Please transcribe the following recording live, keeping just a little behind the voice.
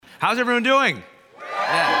How's everyone doing?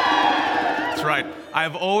 Yeah. That's right.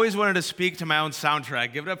 I've always wanted to speak to my own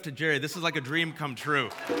soundtrack. Give it up to Jerry. This is like a dream come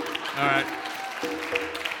true. All right.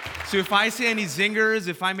 So if I say any zingers,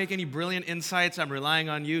 if I make any brilliant insights, I'm relying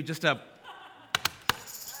on you just to...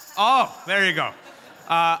 Oh, there you go.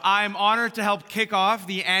 I'm honored to help kick off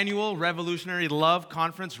the annual Revolutionary Love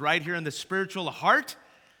Conference right here in the spiritual heart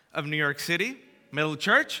of New York City, Middle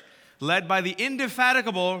Church, led by the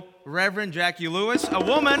indefatigable Reverend Jackie Lewis, a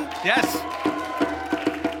woman, yes,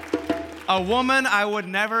 a woman I would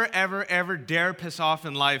never, ever, ever dare piss off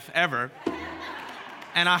in life, ever.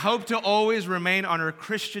 And I hope to always remain on her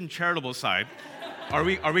Christian charitable side. Are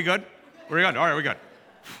we good? We're good. All right, we're good.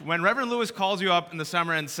 When Reverend Lewis calls you up in the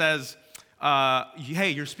summer and says,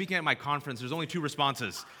 hey, you're speaking at my conference, there's only two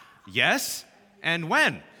responses. Yes, and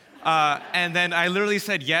when? And then I literally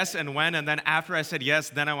said yes and when, and then after I said yes,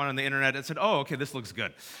 then I went on the internet and said, oh, okay, this looks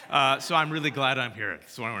good. So I'm really glad I'm here.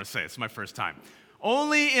 That's what I want to say. It's my first time.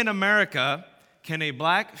 Only in America can a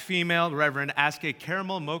black female reverend ask a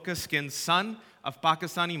caramel mocha-skinned son of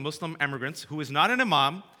Pakistani Muslim immigrants who is not an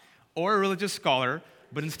imam or a religious scholar,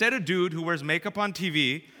 but instead a dude who wears makeup on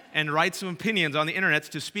TV and writes some opinions on the internet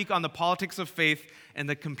to speak on the politics of faith and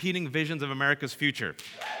the competing visions of America's future.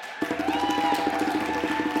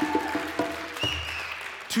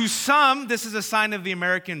 To some, this is a sign of the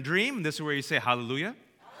American dream. This is where you say hallelujah.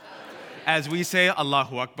 As we say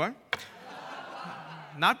Allahu Akbar.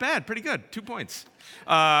 Not bad, pretty good, 2 points.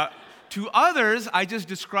 To others, I just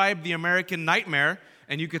described the American nightmare,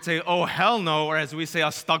 and you could say, oh, hell no, or as we say,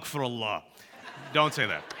 astaghfirullah. Don't say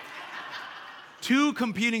that. Two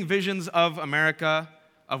competing visions of America,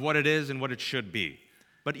 of what it is and what it should be.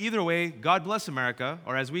 But either way, God bless America,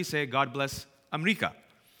 or as we say, God bless America.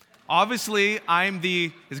 Obviously,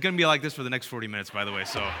 it's going to be like this for the next 40 minutes, by the way,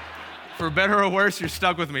 so for better or worse, you're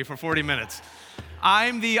stuck with me for 40 minutes.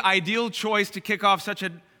 I'm the ideal choice to kick off such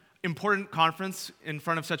an important conference in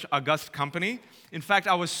front of such august company. In fact,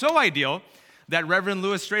 I was so ideal that Reverend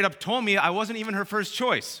Lewis straight up told me I wasn't even her first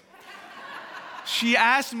choice. She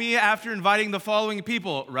asked me after inviting the following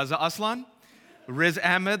people: Raza Aslan, Riz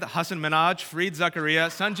Ahmed, Hassan Minaj, Fareed Zakaria,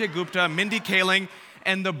 Sanjay Gupta, Mindy Kaling,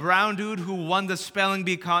 and the brown dude who won the spelling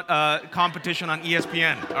bee competition on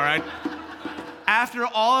ESPN, all right? After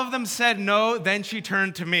all of them said no, then she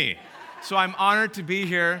turned to me. So I'm honored to be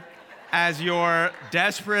here as your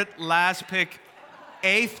desperate last pick,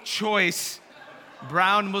 8th choice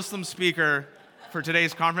brown Muslim speaker for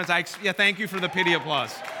today's conference. Thank you for the pity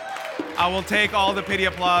applause. I will take all the pity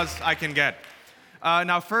applause I can get.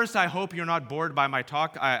 Now, first, I hope you're not bored by my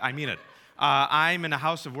talk. I mean it. I'm in a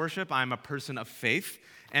house of worship. I'm a person of faith.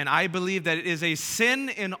 And I believe that it is a sin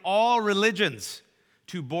in all religions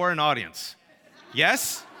to bore an audience.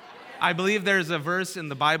 Yes? I believe there's a verse in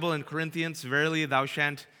the Bible in Corinthians, verily thou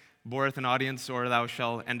shan't boreth an audience, or thou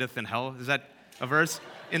shall endeth in hell. Is that a verse?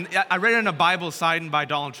 I read it in a Bible signed by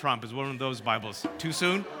Donald Trump. It's one of those Bibles. Too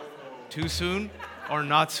soon? Too soon? Or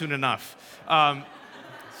not soon enough?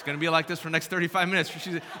 It's going to be like this for the next 35 minutes.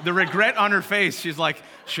 The regret on her face, she's like,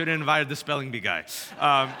 should have invited the spelling bee guy.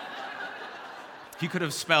 He could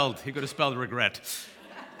have spelled regret.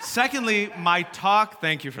 Secondly, my talk,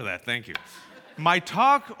 thank you for that, thank you. My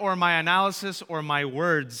talk or my analysis or my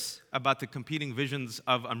words about the competing visions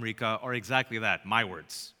of America are exactly that, my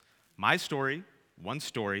words. My story,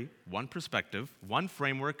 one perspective, one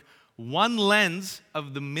framework, one lens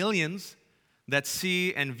of the millions that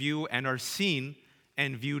see and view and are seen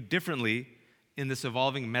and viewed differently in this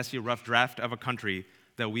evolving, messy, rough draft of a country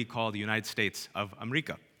that we call the United States of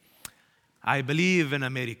America. I believe in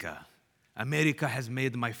America. America has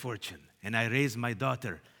made my fortune, and I raised my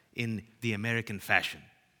daughter in the American fashion.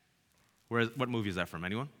 What movie is that from?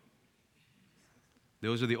 Anyone?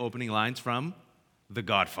 Those are the opening lines from The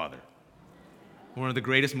Godfather. One of the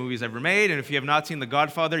greatest movies ever made, and if you have not seen The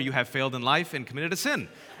Godfather, you have failed in life and committed a sin.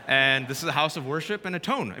 And this is a house of worship and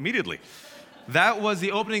atone immediately. That was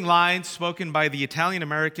the opening line spoken by the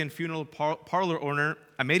Italian-American funeral parlor owner,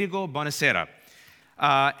 Amerigo Bonacera.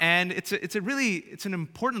 And it's an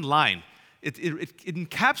important line. It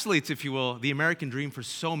encapsulates, if you will, the American dream for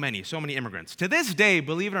so many immigrants. To this day,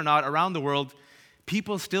 believe it or not, around the world,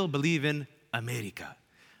 people still believe in America.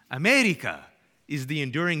 America is the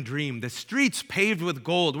enduring dream, the streets paved with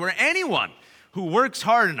gold, where anyone who works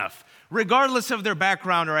hard enough, regardless of their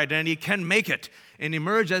background or identity, can make it and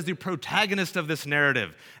emerge as the protagonist of this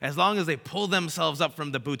narrative, as long as they pull themselves up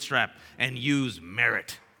from the bootstrap and use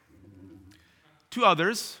merit. To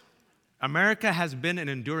others, America has been an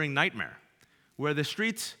enduring nightmare, where the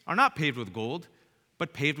streets are not paved with gold,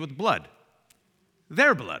 but paved with blood.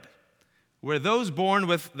 Their blood. where those born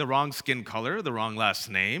with the wrong skin color, the wrong last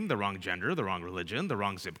name, the wrong gender, the wrong religion, the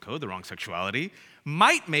wrong zip code, the wrong sexuality,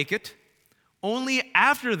 might make it only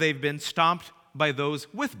after they've been stomped by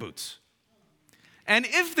those with boots. And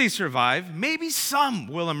if they survive, maybe some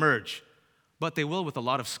will emerge, but they will with a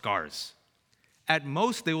lot of scars. At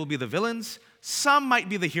most, they will be the villains. Some might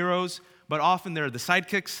be the heroes, but often they're the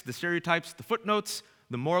sidekicks, the stereotypes, the footnotes,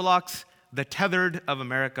 the Morlocks, the tethered of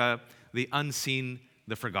America, the unseen,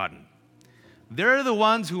 the forgotten. They're the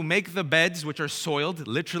ones who make the beds which are soiled,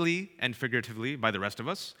 literally and figuratively, by the rest of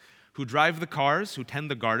us, who drive the cars, who tend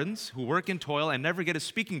the gardens, who work in toil and never get a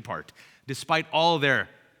speaking part, despite all their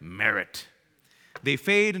merit. They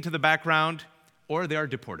fade into the background, or they are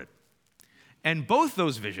deported. And both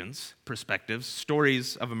those visions, perspectives,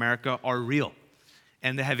 stories of America are real,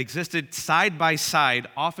 and they have existed side by side,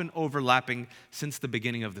 often overlapping since the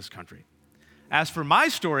beginning of this country. As for my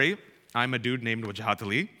story, I'm a dude named Wajahat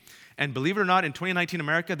Ali, and believe it or not, in 2019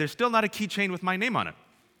 America, there's still not a keychain with my name on it.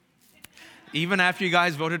 Even after you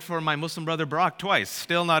guys voted for my Muslim brother Barack twice,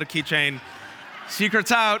 still not a keychain.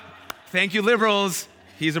 Secret's out. Thank you, liberals.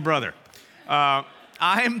 He's a brother.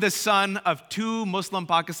 I'm the son of two Muslim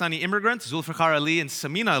Pakistani immigrants, Zulfikar Ali and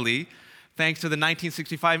Samina Ali. Thanks to the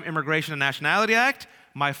 1965 Immigration and Nationality Act,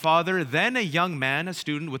 my father, then a young man, a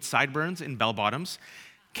student with sideburns and bell-bottoms,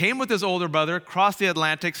 came with his older brother, crossed the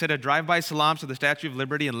Atlantic, said a drive-by salams to the Statue of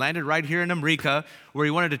Liberty, and landed right here in America, where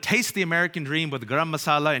he wanted to taste the American dream with garam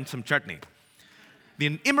masala and some chutney.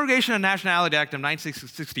 The Immigration and Nationality Act of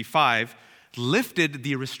 1965 lifted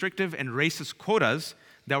the restrictive and racist quotas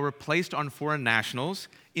that were placed on foreign nationals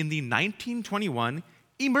in the 1921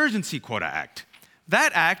 Emergency Quota Act.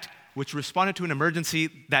 That act, which responded to an emergency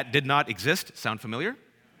that did not exist, sound familiar?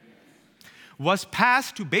 Was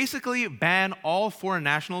passed to basically ban all foreign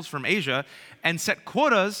nationals from Asia and set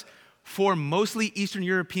quotas for mostly Eastern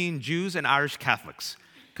European Jews and Irish Catholics.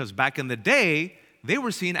 Because back in the day, they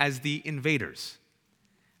were seen as the invaders.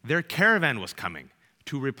 Their caravan was coming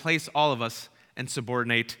to replace all of us and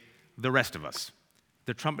subordinate the rest of us.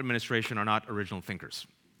 The Trump administration are not original thinkers.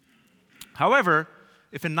 However,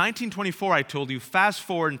 if in 1924 I told you, fast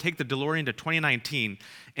forward and take the DeLorean to 2019,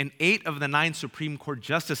 and 8 of the 9 Supreme Court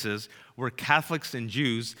justices were Catholics and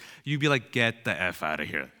Jews, you'd be like, get the F out of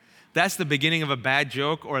here. That's the beginning of a bad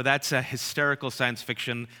joke, or that's a hysterical science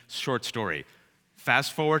fiction short story.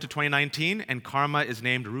 Fast forward to 2019, and karma is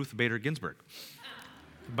named Ruth Bader Ginsburg.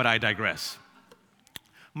 But I digress.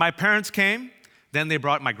 My parents came. Then they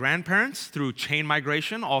brought my grandparents through chain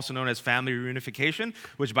migration, also known as family reunification,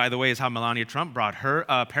 which, by the way, is how Melania Trump brought her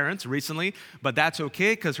parents recently. But that's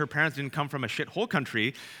okay, because her parents didn't come from a shithole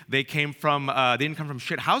country. They didn't come from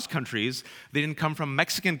shithouse countries. They didn't come from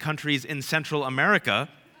Mexican countries in Central America.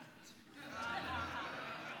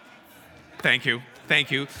 Thank you.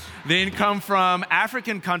 They didn't come from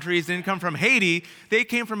African countries. They didn't come from Haiti. They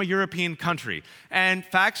came from a European country. And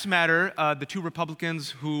facts matter. The 2 Republicans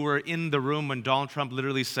who were in the room when Donald Trump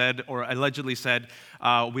literally said, or allegedly said,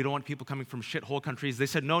 we don't want people coming from shithole countries. They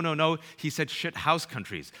said, no. He said shithouse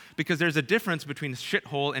countries. Because there's a difference between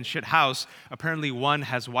shithole and shithouse. Apparently one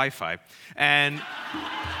has Wi-Fi. And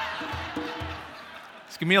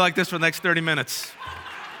it's gonna be like this for the next 30 minutes.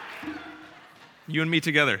 You and me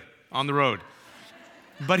together on the road.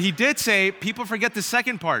 But he did say, people forget the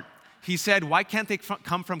second part. He said, why can't they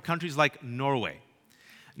come from countries like Norway?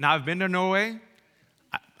 Now, I've been to Norway.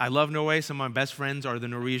 I love Norway. Some of my best friends are the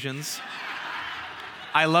Norwegians.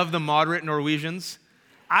 I love the moderate Norwegians.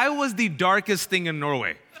 I was the darkest thing in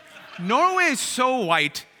Norway. Norway is so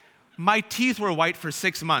white, my teeth were white for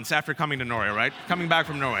 6 months after coming to Norway, right? Coming back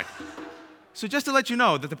from Norway. So just to let you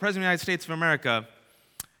know that the President of the United States of America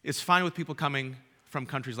is fine with people coming from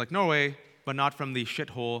countries like Norway, but not from the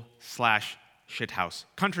shithole/shithouse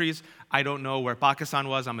countries. I don't know where Pakistan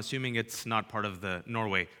was. I'm assuming it's not part of the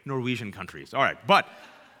Norwegian countries. All right, but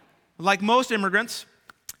like most immigrants,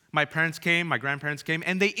 my parents came, my grandparents came,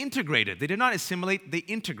 and they integrated. They did not assimilate, they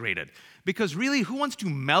integrated. Because really, who wants to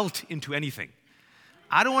melt into anything?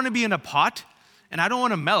 I don't want to be in a pot, and I don't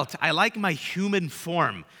want to melt. I like my human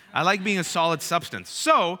form. I like being a solid substance.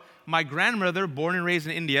 So my grandmother, born and raised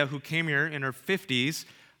in India, who came here in her 50s,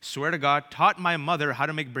 swear to God, taught my mother how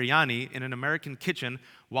to make biryani in an American kitchen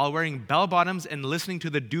while wearing bell-bottoms and listening to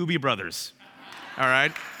the Doobie Brothers. All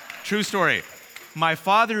right? True story. My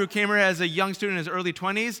father, who came here as a young student in his early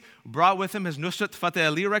 20s, brought with him his Nusrat Fateh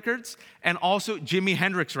Ali records and also Jimi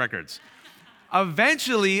Hendrix records.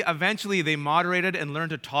 Eventually, they moderated and learned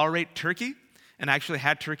to tolerate turkey and actually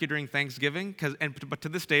had turkey during Thanksgiving. But to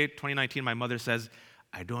this day, 2019, my mother says,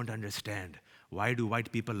 I don't understand. Why do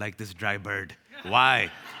white people like this dry bird? Why?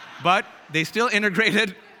 But they still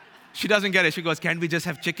integrated. She doesn't get it. She goes, can't we just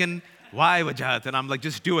have chicken? Why, Wajahat? And I'm like,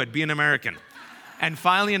 just do it. Be an American. And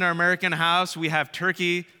finally, in our American house, we have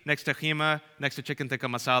turkey next to keema, next to chicken tikka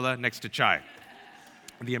masala, next to chai.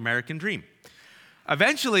 The American dream.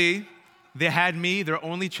 Eventually, they had me, their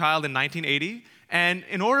only child, in 1980. And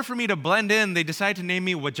in order for me to blend in, they decided to name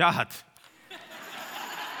me Wajahat.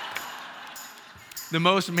 The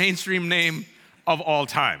most mainstream name of all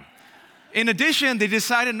time. In addition, they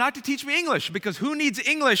decided not to teach me English, because who needs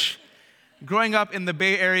English growing up in the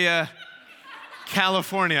Bay Area,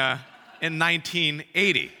 California in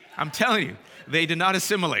 1980? I'm telling you, they did not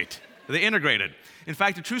assimilate. They integrated. In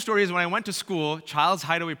fact, the true story is when I went to school, Child's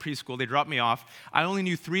Hideaway Preschool, they dropped me off, I only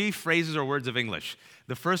knew 3 phrases or words of English.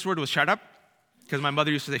 The first word was shut up, because my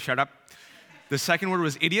mother used to say shut up. The second word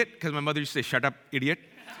was idiot, because my mother used to say shut up, idiot.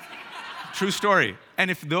 True story. And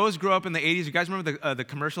if those grew up in the 80s, you guys remember the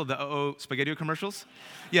commercial, the Uh-oh Spaghetti commercials?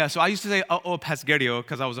 Yeah, so I used to say Uh-oh Pasgerio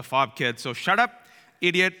because I was a fob kid. So shut up,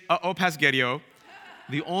 idiot, Uh-oh Pasgerio.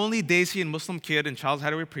 The only Desi and Muslim kid in Child's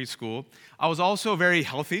Hideaway Preschool. I was also very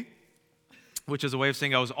healthy, which is a way of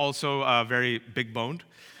saying I was also very big-boned,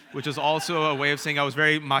 which is also a way of saying I was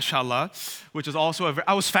very mashallah, which is also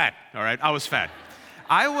I was fat, all right? I was fat.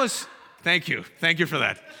 Thank you for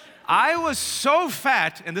that. I was so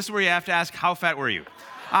fat, and this is where you have to ask, how fat were you?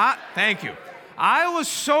 Thank you. I was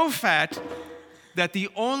so fat that the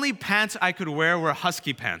only pants I could wear were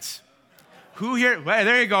husky pants. Who here? Well,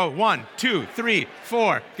 there you go. 1, 2, 3,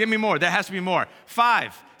 4. Give me more. There has to be more.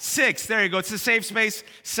 5, 6. There you go. It's a safe space.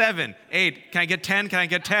 7, 8. Can I get 10? Can I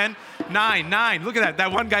get 10? 9. Look at that.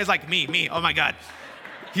 That one guy's like, me. Oh, my God.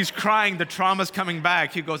 He's crying. The trauma's coming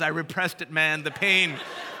back. He goes, I repressed it, man. The pain,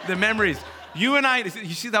 the memories. You and I,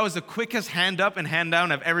 you see, that was the quickest hand up and hand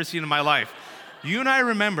down I've ever seen in my life. You and I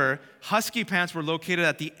remember husky pants were located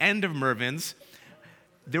at the end of Mervyn's.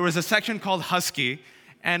 There was a section called Husky,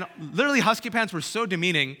 and literally husky pants were so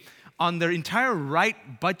demeaning. On the entire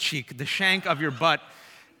right butt cheek, the shank of your butt,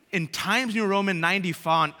 in Times New Roman 90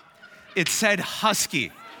 font, it said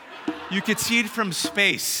Husky. You could see it from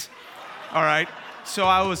space, all right? So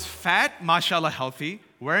I was fat, mashallah healthy,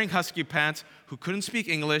 wearing husky pants, who couldn't speak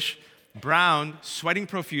English, brown, sweating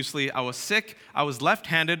profusely. I was sick. I was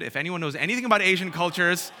left-handed. If anyone knows anything about Asian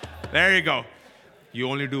cultures, there you go. You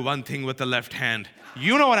only do one thing with the left hand.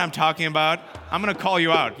 You know what I'm talking about. I'm going to call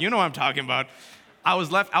you out. You know what I'm talking about. I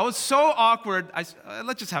was so awkward.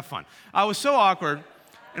 Let's just have fun. I was so awkward,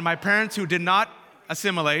 and my parents, who did not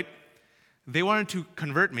assimilate, they wanted to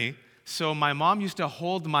convert me. So my mom used to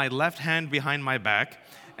hold my left hand behind my back,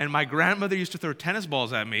 and my grandmother used to throw tennis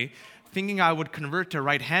balls at me, thinking I would convert to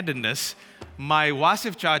right-handedness. My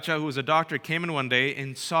Wasif Chacha, who was a doctor, came in one day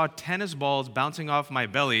and saw tennis balls bouncing off my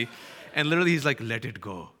belly, and literally he's like, let it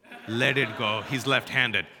go. Let it go. He's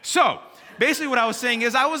left-handed. So basically what I was saying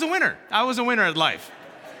is I was a winner. I was a winner at life.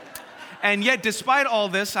 And yet, despite all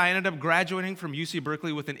this, I ended up graduating from UC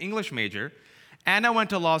Berkeley with an English major, and I went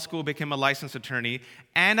to law school, became a licensed attorney,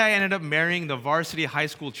 and I ended up marrying the varsity high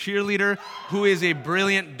school cheerleader, who is a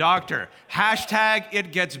brilliant doctor. Hashtag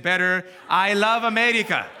it gets better. I love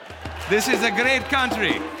America. This is a great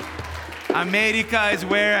country. America is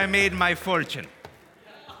where I made my fortune.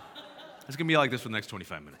 It's gonna be like this for the next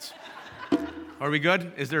 25 minutes. Are we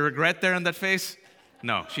good? Is there regret there on that face?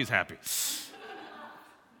 No, she's happy.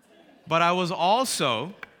 But I was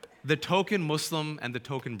also the token Muslim and the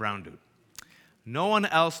token brown dude. No one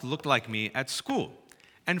else looked like me at school.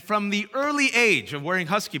 And from the early age of wearing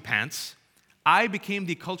husky pants, I became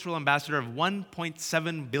the cultural ambassador of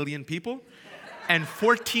 1.7 billion people and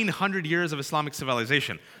 1,400 years of Islamic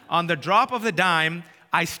civilization. On the drop of the dime,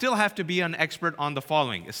 I still have to be an expert on the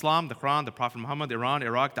following: Islam, the Quran, the Prophet Muhammad, Iran,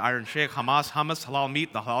 Iraq, the Iron Sheikh, Hamas, hummus, halal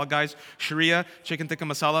meat, the halal guys, Sharia, chicken tikka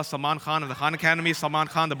masala, Salman Khan of the Khan Academy, Salman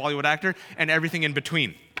Khan, the Bollywood actor, and everything in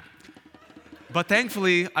between. But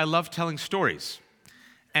thankfully, I love telling stories.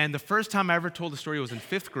 And the first time I ever told a story was in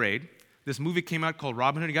 5th grade. This movie came out called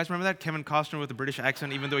Robin Hood. You guys remember that? Kevin Costner with a British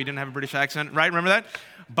accent, even though he didn't have a British accent, right? Remember that?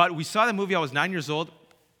 But we saw that movie, I was 9 years old.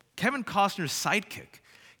 Kevin Costner's sidekick,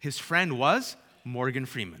 his friend was Morgan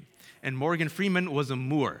Freeman. And Morgan Freeman was a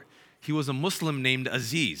Moor. He was a Muslim named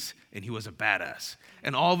Aziz, and he was a badass.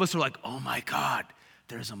 And all of us were like, oh my God,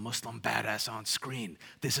 there's a Muslim badass on screen.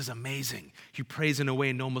 This is amazing. He prays in a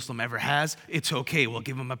way no Muslim ever has. It's okay, we'll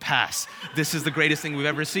give him a pass. This is the greatest thing we've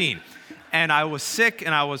ever seen. And I was sick,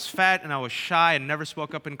 and I was fat, and I was shy, and never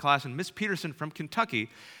spoke up in class. And Miss Peterson from Kentucky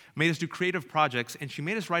made us do creative projects, and she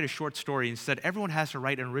made us write a short story and said everyone has to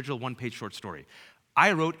write an original 1-page short story.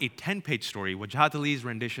 I wrote a 10-page story, Wajahat Ali's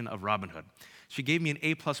rendition of Robin Hood. She gave me an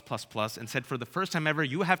A+++ and said, for the first time ever,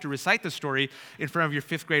 you have to recite the story in front of your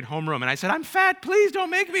 5th grade homeroom. And I said, I'm fat, please don't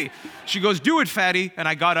make me. She goes, do it, fatty. And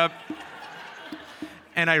I got up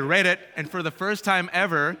and I read it. And for the first time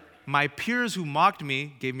ever, my peers who mocked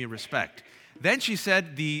me gave me respect. Then she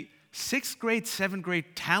said, the 6th grade, 7th grade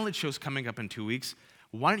talent show's coming up in 2 weeks.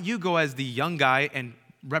 Why don't you go as the young guy and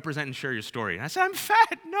represent and share your story? And I said, I'm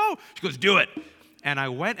fat, no. She goes, do it. And I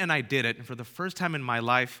went and I did it. And for the first time in my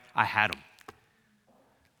life, I had them.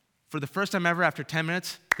 For the first time ever, after 10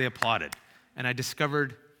 minutes, they applauded. And I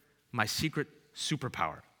discovered my secret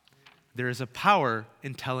superpower. There is a power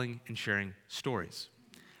in telling and sharing stories.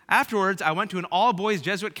 Afterwards, I went to an all-boys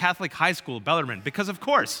Jesuit Catholic high school, Bellarmine, because of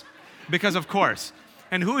course.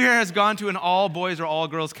 And who here has gone to an all-boys or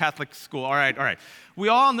all-girls Catholic school? All right. We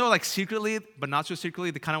all know, like, secretly, but not so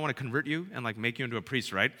secretly, they kind of want to convert you and, like, make you into a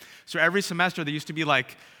priest, right? So every semester, there used to be,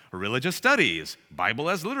 like, religious studies, Bible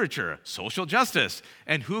as literature, social justice.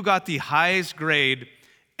 And who got the highest grade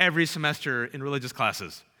every semester in religious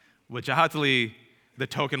classes? Wajahat Ali, the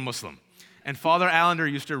token Muslim. And Father Allender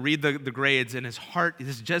used to read the grades, and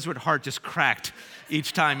his Jesuit heart just cracked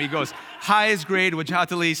each time. He goes, highest grade,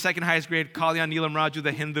 Wajahat Ali, 2nd highest grade, Kalyan Neelam Raju,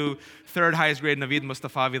 the Hindu, 3rd highest grade, Naveed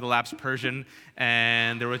Mustafavi, the lapsed Persian.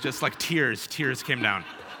 And there was just like tears came down.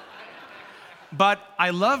 But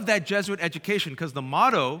I love that Jesuit education because the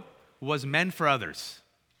motto was men for others.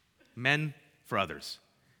 Men for others.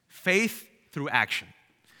 Faith through action.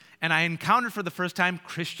 And I encountered for the first time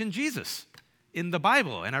Christian Jesus in the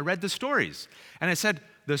Bible, and I read the stories. And I said,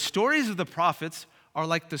 the stories of the prophets are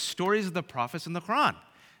like the stories of the prophets in the Quran.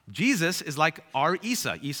 Jesus is like our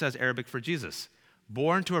Isa. Isa is Arabic for Jesus.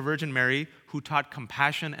 Born to a Virgin Mary who taught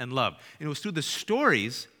compassion and love. And it was through the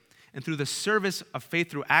stories and through the service of faith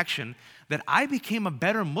through action that I became a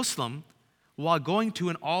better Muslim while going to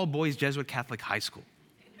an all-boys Jesuit Catholic high school.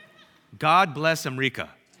 God bless America.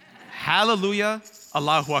 Hallelujah,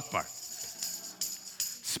 Allahu Akbar.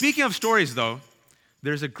 Speaking of stories, though,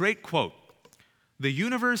 there's a great quote. The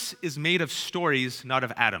universe is made of stories, not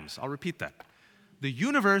of atoms. I'll repeat that. The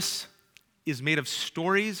universe is made of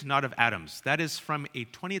stories, not of atoms. That is from a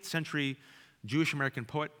 20th century Jewish-American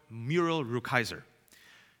poet, Muriel Rukeyser.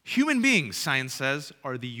 Human beings, science says,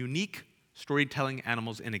 are the unique storytelling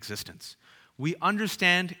animals in existence. We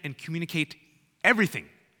understand and communicate everything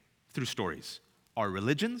through stories. Our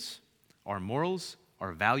religions, our morals,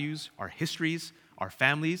 our values, our histories, our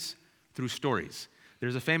families, through stories.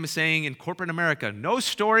 There's a famous saying in corporate America, no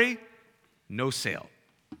story, no sale.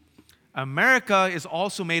 America is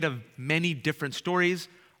also made of many different stories,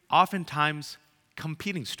 oftentimes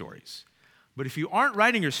competing stories. But if you aren't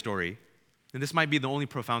writing your story, and this might be the only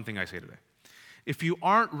profound thing I say today, if you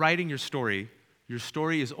aren't writing your story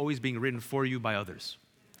is always being written for you by others.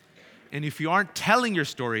 And if you aren't telling your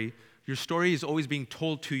story is always being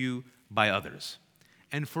told to you by others.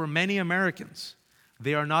 And for many Americans,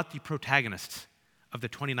 they are not the protagonists of the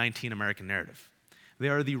 2019 American narrative. They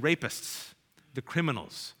are the rapists, the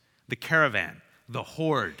criminals, the caravan, the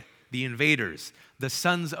horde, the invaders, the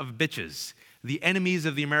sons of bitches, the enemies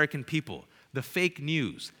of the American people, the fake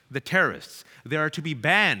news, the terrorists. They are to be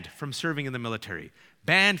banned from serving in the military,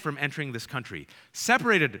 banned from entering this country,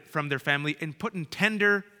 separated from their family, and put in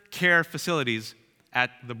tender care facilities at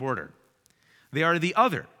the border. They are the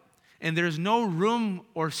other. And there's no room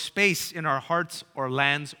or space in our hearts or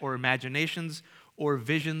lands or imaginations or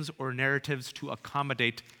visions or narratives to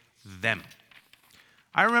accommodate them.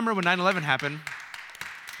 I remember when 9/11 happened,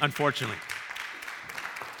 unfortunately.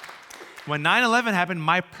 When 9/11 happened,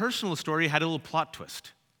 my personal story had a little plot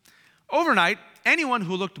twist. Overnight, anyone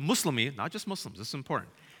who looked Muslimy, not just Muslims, this is important,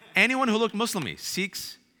 anyone who looked Muslimy,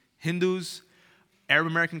 Sikhs, Hindus, Arab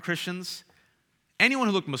American Christians, anyone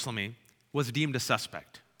who looked Muslimy was deemed a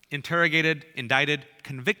suspect. Interrogated, indicted,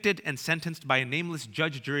 convicted, and sentenced by a nameless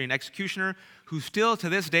judge, jury, and executioner who still to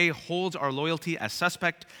this day holds our loyalty as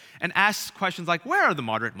suspect and asks questions like, where are the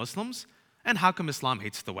moderate Muslims? And how come Islam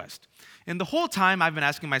hates the West? And the whole time I've been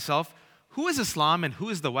asking myself, who is Islam and who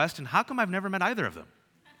is the West, and how come I've never met either of them?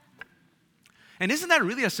 And isn't that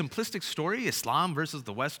really a simplistic story? Islam versus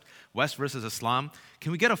the West, West versus Islam.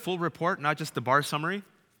 Can we get a full report, not just the bar summary?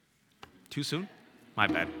 Too soon? My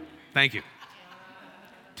bad. Thank you.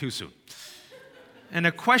 Too soon. And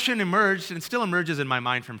a question emerged, and still emerges in my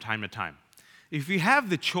mind from time to time. If you have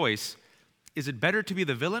the choice, is it better to be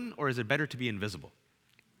the villain or is it better to be invisible?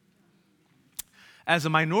 As a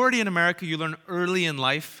minority in America, you learn early in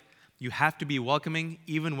life you have to be welcoming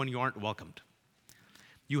even when you aren't welcomed.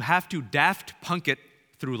 You have to Daft Punk it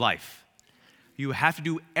through life. You have to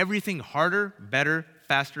do everything harder, better,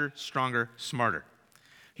 faster, stronger, smarter.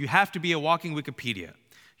 You have to be a walking Wikipedia.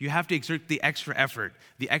 You have to exert the extra effort,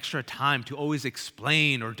 the extra time to always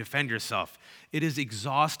explain or defend yourself. It is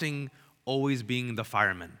exhausting always being the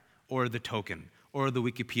fireman or the token or the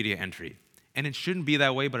Wikipedia entry. And it shouldn't be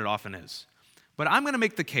that way, but it often is. But I'm going to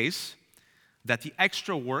make the case that the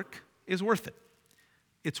extra work is worth it.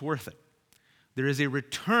 It's worth it. There is a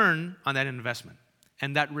return on that investment.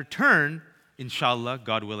 And that return, inshallah,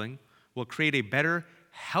 God willing, will create a better,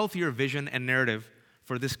 healthier vision and narrative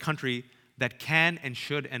for this country that can and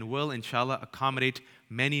should and will, inshallah, accommodate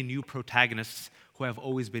many new protagonists who have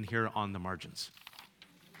always been here on the margins.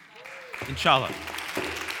 Inshallah.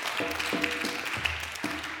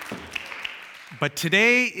 But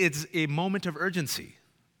today it's a moment of urgency.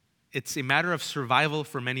 It's a matter of survival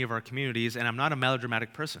for many of our communities, and I'm not a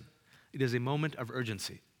melodramatic person. It is a moment of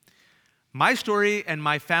urgency. My story and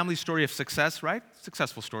my family's story of success, right?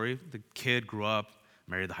 Successful story. The kid grew up,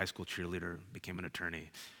 married the high school cheerleader, became an attorney,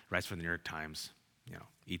 writes for the New York Times,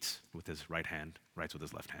 eats with his right hand, writes with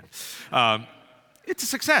his left hand. It's a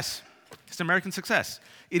success. It's an American success.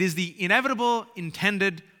 It is the inevitable,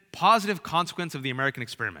 intended, positive consequence of the American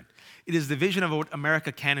experiment. It is the vision of what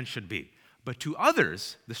America can and should be. But to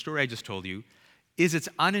others, the story I just told you is its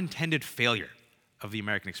unintended failure of the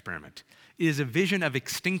American experiment. It is a vision of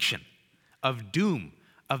extinction, of doom,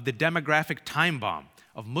 of the demographic time bomb,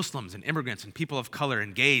 of Muslims and immigrants and people of color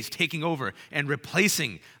and gays taking over and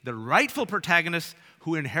replacing the rightful protagonists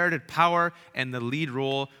who inherited power and the lead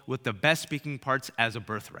role with the best speaking parts as a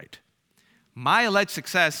birthright. My alleged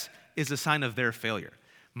success is a sign of their failure.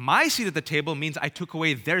 My seat at the table means I took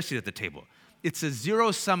away their seat at the table. It's a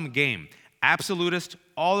zero-sum game. Absolutist,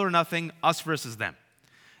 all or nothing, us versus them.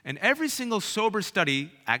 And every single sober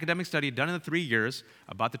study, academic study done in the 3 years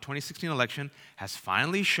about the 2016 election has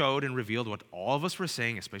finally showed and revealed what all of us were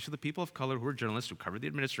saying, especially the people of color who were journalists who covered the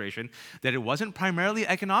administration, that it wasn't primarily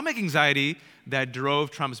economic anxiety that drove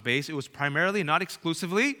Trump's base. It was primarily, not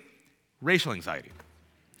exclusively, racial anxiety.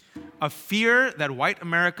 A fear that white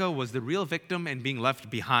America was the real victim and being left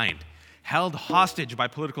behind, held hostage by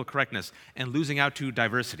political correctness and losing out to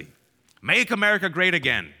diversity. Make America great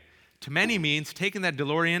again. To many means taking that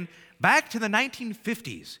DeLorean back to the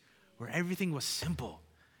 1950s, where everything was simple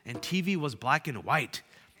and TV was black and white,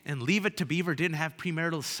 and Leave It to Beaver didn't have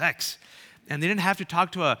premarital sex, and they didn't have to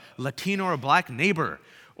talk to a Latino or a black neighbor,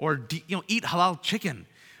 or eat halal chicken,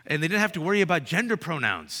 and they didn't have to worry about gender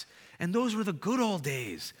pronouns. And those were the good old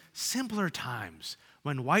days, simpler times,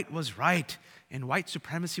 when white was right, and white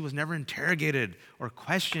supremacy was never interrogated or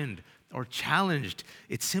questioned or challenged.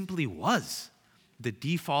 It simply was the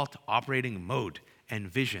default operating mode and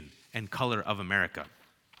vision and color of America.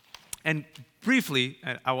 And briefly,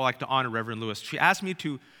 I would like to honor Reverend Lewis. She asked me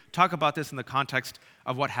to talk about this in the context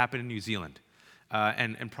of what happened in New Zealand.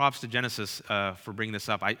 And props to Genesis for bringing this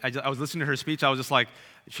up. I was listening to her speech. I was just like,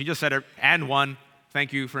 she just said it, and one.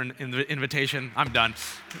 Thank you for an invitation. I'm done.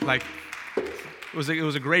 Like, it was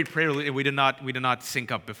a great prayer. We did not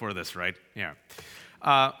sync up before this, right? Yeah.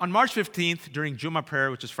 On March 15th, during Jummah prayer,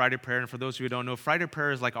 which is Friday prayer, and for those of you who don't know, Friday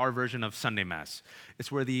prayer is like our version of Sunday Mass.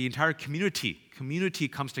 It's where the entire community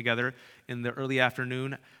comes together in the early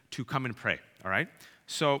afternoon to come and pray, all right?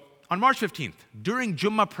 So on March 15th, during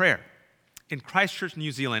Jummah prayer in Christchurch,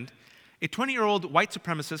 New Zealand, a 20-year-old white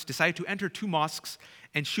supremacist decided to enter 2 mosques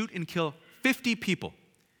and shoot and kill 50 people,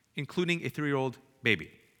 including a 3-year-old baby.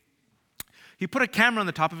 He put a camera on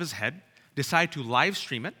the top of his head, decided to live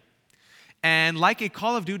stream it, and like a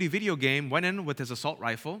Call of Duty video game, went in with his assault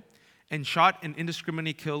rifle and shot and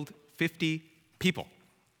indiscriminately killed 50 people.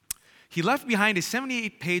 He left behind a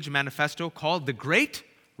 78-page manifesto called The Great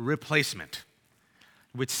Replacement,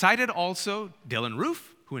 which cited also Dylan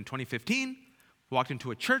Roof, who in 2015 walked into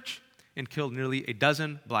a church and killed nearly a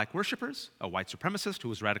dozen black worshipers, a white supremacist who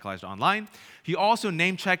was radicalized online. He also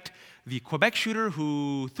name-checked the Quebec shooter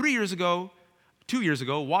who 2 years ago,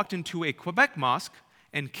 walked into a Quebec mosque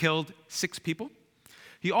and killed 6 people.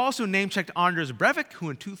 He also name-checked Anders Breivik, who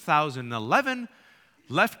in 2011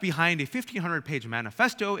 left behind a 1,500-page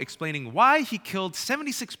manifesto explaining why he killed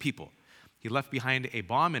 76 people. He left behind a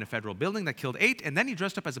bomb in a federal building that killed 8, and then he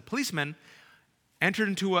dressed up as a policeman, entered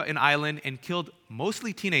into an island and killed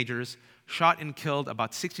mostly teenagers, shot and killed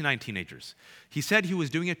about 69 teenagers. He said he was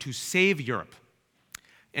doing it to save Europe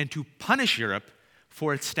and to punish Europe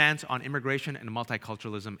for its stance on immigration and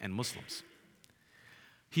multiculturalism and Muslims.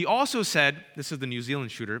 He also said, this is the New Zealand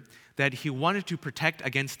shooter, that he wanted to protect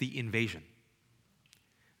against the invasion,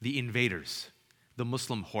 the invaders, the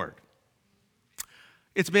Muslim horde.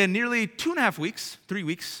 It's been nearly 2.5 weeks, 3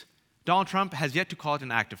 weeks. Donald Trump has yet to call it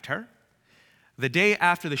an act of terror. The day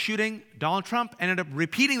after the shooting, Donald Trump ended up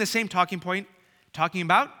repeating the same talking point, talking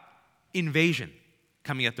about invasion,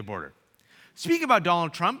 coming at the border. Speaking about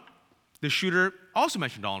Donald Trump, the shooter also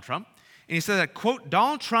mentioned Donald Trump, and he said that, quote,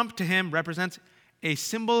 Donald Trump to him represents a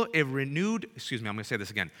symbol of renewed, I'm going to say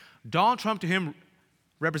this again. Donald Trump to him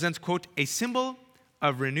represents, quote, a symbol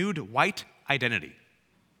of renewed white identity.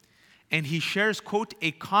 And he shares, quote,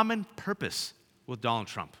 a common purpose with Donald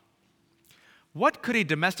Trump. What could a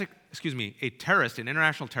terrorist, an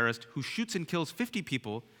international terrorist who shoots and kills 50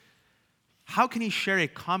 people, how can he share a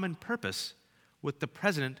common purpose with the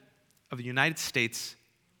President of the United States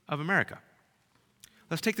of America?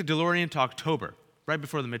 Let's take the DeLorean to October, right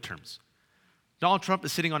before the midterms. Donald Trump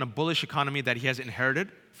is sitting on a bullish economy that he has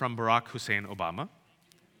inherited from Barack Hussein Obama.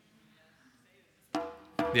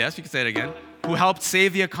 Yes, you can say it again. Who helped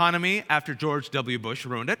save the economy after George W. Bush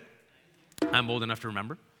ruined it. I'm old enough to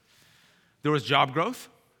remember. There was job growth.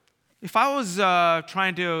 If I was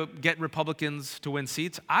trying to get Republicans to win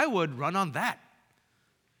seats, I would run on that.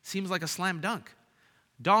 Seems like a slam dunk.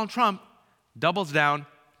 Donald Trump doubles down,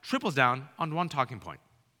 triples down on one talking point.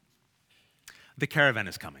 The caravan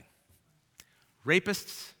is coming.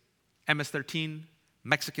 Rapists, MS-13,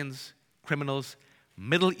 Mexicans, criminals,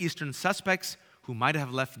 Middle Eastern suspects who might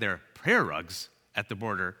have left their prayer rugs at the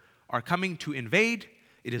border are coming to invade.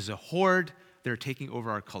 It is a horde. They're taking over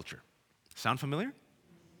our culture. Sound familiar?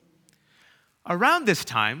 Around this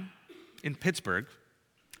time, in Pittsburgh,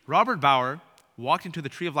 Robert Bauer walked into the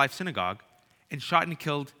Tree of Life synagogue and shot and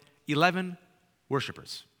killed 11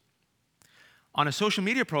 worshipers. On a social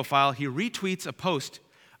media profile, he retweets a post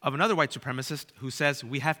of another white supremacist who says,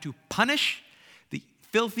 we have to punish the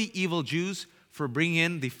filthy, evil Jews for bringing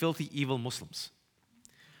in the filthy, evil Muslims.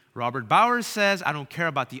 Robert Bauer says, I don't care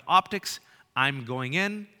about the optics. I'm going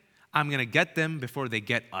in. I'm going to get them before they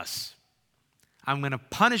get us. I'm going to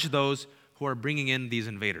punish those who are bringing in these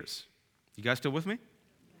invaders. You guys still with me?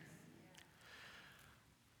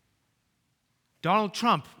 Donald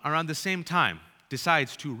Trump, around the same time,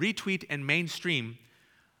 decides to retweet and mainstream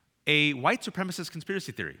a white supremacist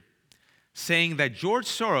conspiracy theory, saying that George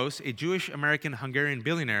Soros, a Jewish American Hungarian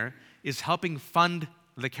billionaire, is helping fund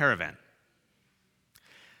the caravan.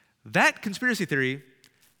 That conspiracy theory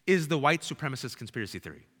is the white supremacist conspiracy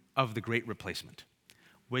theory of the Great Replacement,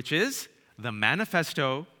 which is the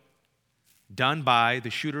manifesto done by the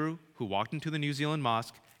shooter who walked into the New Zealand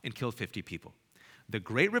mosque and killed 50 people. The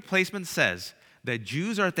Great Replacement says that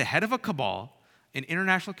Jews are at the head of a cabal, an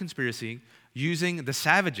international conspiracy, using the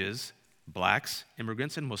savages, blacks,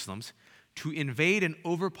 immigrants, and Muslims, to invade and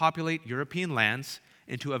overpopulate European lands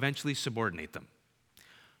and to eventually subordinate them.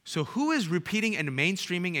 So who is repeating and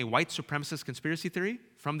mainstreaming a white supremacist conspiracy theory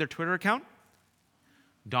from their Twitter account?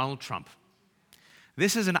 Donald Trump.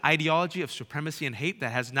 This is an ideology of supremacy and hate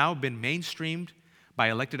that has now been mainstreamed by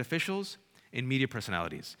elected officials and media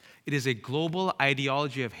personalities. It is a global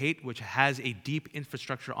ideology of hate which has a deep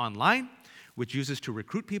infrastructure online, which uses to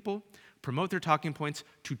recruit people, promote their talking points,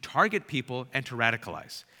 to target people, and to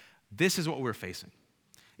radicalize. This is what we're facing.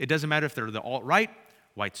 It doesn't matter if they're the alt-right,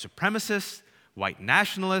 white supremacists, white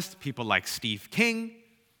nationalists, people like Steve King,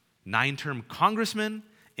 9-term congressman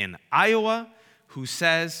in Iowa, who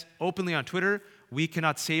says openly on Twitter, we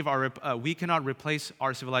cannot replace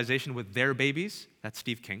our civilization with their babies. That's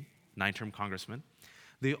Steve King, 9-term congressman.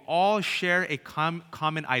 They all share a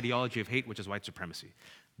common ideology of hate, which is white supremacy.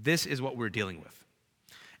 This is what we're dealing with.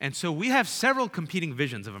 And so we have several competing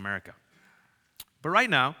visions of America. But right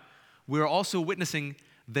now, we're also witnessing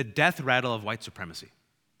the death rattle of white supremacy.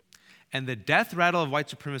 And the death rattle of white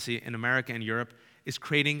supremacy in America and Europe is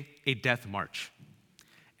creating a death march.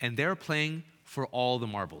 And they're playing for all the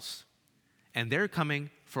marbles. And they're coming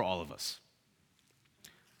for all of us.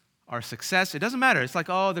 Our success, it doesn't matter. It's like,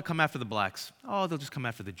 oh, they'll come after the blacks. Oh, they'll just come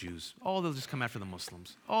after the Jews. Oh, they'll just come after the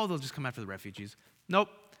Muslims. Oh, they'll just come after the refugees. Nope.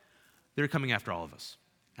 They're coming after all of us.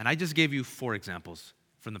 And I just gave you 4 examples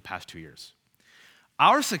from the past 2 years.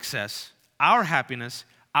 Our success, our happiness,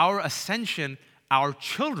 our ascension, our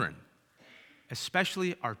children,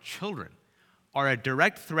 especially our children, are a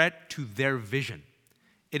direct threat to their vision.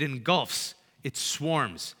 It engulfs, it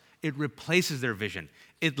swarms, it replaces their vision.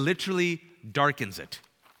 It literally darkens it.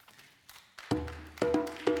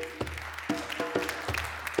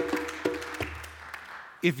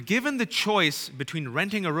 If given the choice between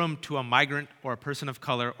renting a room to a migrant or a person of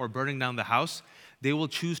color or burning down the house, they will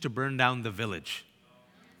choose to burn down the village.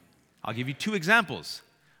 I'll give you 2 examples.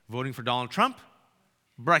 Voting for Donald Trump,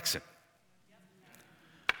 Brexit.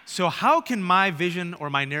 So how can my vision or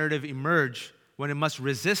my narrative emerge when it must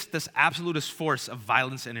resist this absolutist force of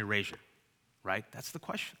violence and erasure? Right? That's the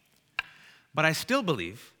question. But I still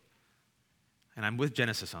believe, and I'm with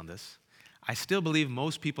Genesis on this, I still believe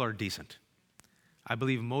most people are decent. I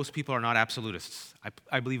believe most people are not absolutists.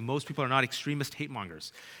 I believe most people are not extremist hate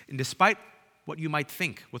mongers. And despite what you might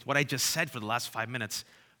think with what I just said for the last 5 minutes,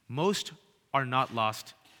 most are not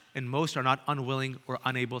lost, and most are not unwilling or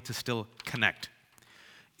unable to still connect.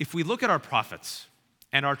 If we look at our prophets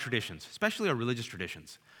and our traditions, especially our religious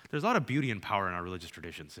traditions, there's a lot of beauty and power in our religious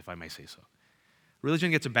traditions, if I may say so.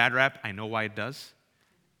 Religion gets a bad rap. I know why it does.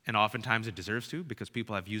 And oftentimes it deserves to, because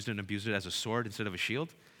people have used it and abused it as a sword instead of a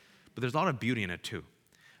shield. But there's a lot of beauty in it too.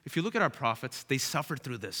 If you look at our prophets, they suffered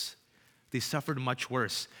through this. They suffered much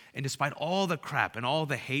worse. And despite all the crap and all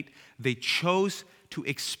the hate, they chose to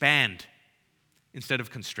expand instead of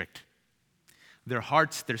constrict. Their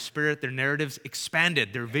hearts, their spirit, their narratives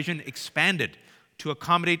expanded. Their vision expanded to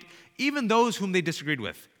accommodate even those whom they disagreed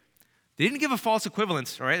with. They didn't give a false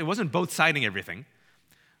equivalence, all right? It wasn't both-siding everything.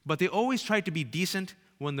 But they always tried to be decent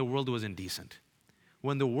when the world was indecent.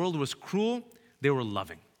 When the world was cruel, they were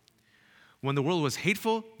loving. When the world was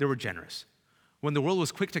hateful, they were generous. When the world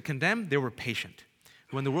was quick to condemn, they were patient.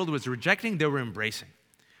 When the world was rejecting, they were embracing.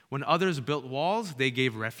 When others built walls, they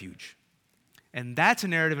gave refuge. And that's a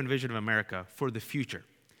narrative and vision of America for the future.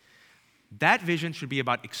 That vision should be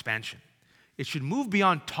about expansion. It should move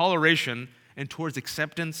beyond toleration and towards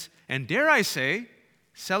acceptance and, dare I say,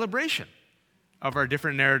 celebration of our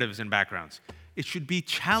different narratives and backgrounds. It should be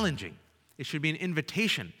challenging. It should be an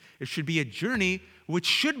invitation. It should be a journey which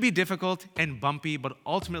should be difficult and bumpy, but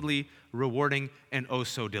ultimately rewarding and oh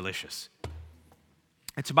so delicious.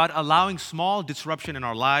 It's about allowing small disruption in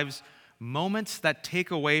our lives, moments that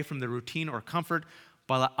take away from the routine or comfort,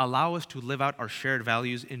 but allow us to live out our shared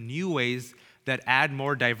values in new ways that add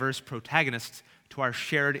more diverse protagonists to our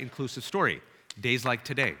shared inclusive story. Days like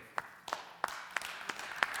today.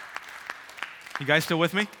 You guys still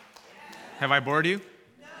with me? Have I bored you?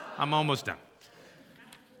 No. I'm almost done.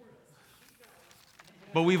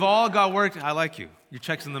 But we've all got work. I like you. Your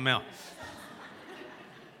check's in the mail.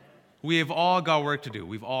 We have all got work to do.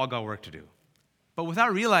 We've all got work to do. But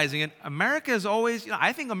without realizing it, America is always,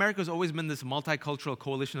 I think America has always been this multicultural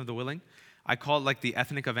coalition of the willing. I call it like the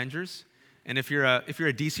ethnic Avengers. And if you're a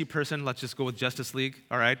DC person, let's just go with Justice League,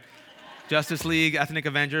 all right? Justice League, ethnic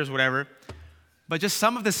Avengers, whatever. But just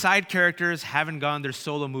some of the side characters haven't gotten their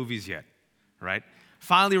solo movies yet, right?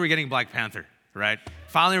 Finally, we're getting Black Panther, right?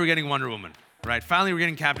 Finally, we're getting Wonder Woman, right? Finally, we're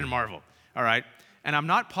getting Captain Marvel, all right? And I'm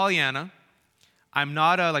not Pollyanna. I'm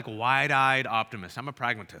not a wide-eyed optimist. I'm a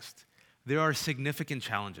pragmatist. There are significant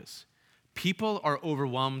challenges. People are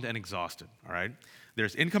overwhelmed and exhausted, all right?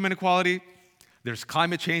 There's income inequality. There's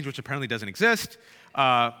climate change, which apparently doesn't exist.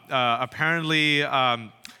 Apparently,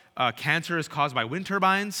 cancer is caused by wind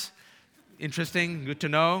turbines. Interesting, good to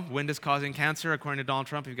know. Wind is causing cancer, according to Donald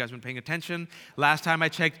Trump, if you guys have been paying attention. Last time I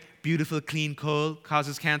checked, beautiful, clean coal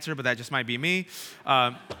causes cancer, but that just might be me.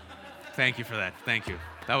 Thank you for that. Thank you.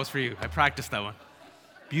 That was for you. I practiced that one.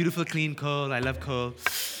 Beautiful, clean coal. I love coal.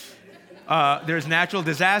 There's natural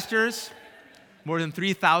disasters. More than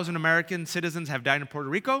 3,000 American citizens have died in Puerto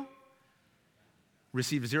Rico.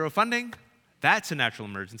 Received zero funding. That's a natural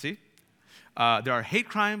emergency. There are hate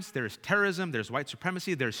crimes, there's terrorism, there's white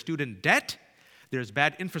supremacy, there's student debt, there's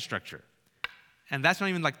bad infrastructure. And that's not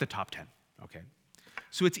even like the top 10, okay?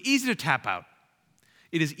 So it's easy to tap out.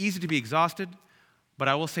 It is easy to be exhausted, but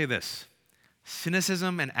I will say this.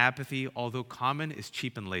 Cynicism and apathy, although common, is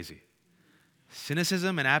cheap and lazy.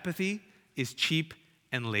 Cynicism and apathy is cheap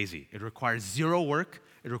and lazy. It requires zero work.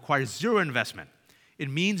 It requires zero investment. It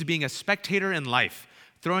means being a spectator in life,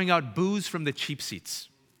 throwing out booze from the cheap seats.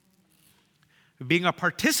 Being a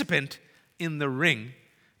participant in the ring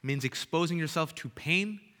means exposing yourself to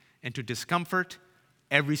pain and to discomfort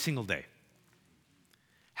every single day.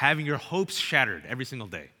 Having your hopes shattered every single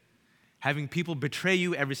day. Having people betray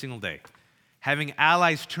you every single day. Having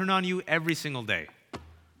allies turn on you every single day.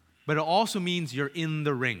 But it also means you're in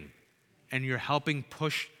the ring and you're helping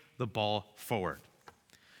push the ball forward.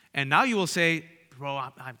 And now you will say, bro,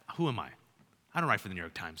 who am I? I don't write for the New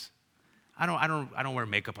York Times. I don't wear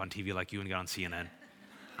makeup on TV like you and get on CNN.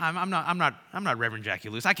 I'm not Reverend Jackie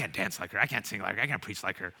Lewis. I can't dance like her. I can't sing like her. I can't preach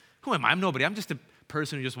like her. Who am I? I'm nobody. I'm just a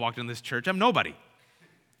person who just walked in this church. I'm nobody,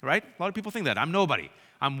 right? A lot of people think that. I'm nobody.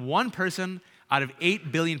 I'm one person out of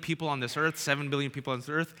 8 billion people on this earth, 7 billion people on this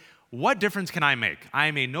earth. What difference can I make? I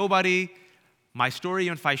am a nobody. My story,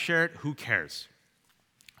 even if I share it, who cares?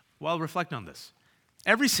 Well, reflect on this.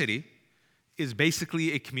 Every city is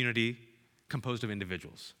basically a community composed of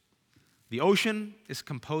individuals. The ocean is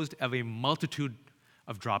composed of a multitude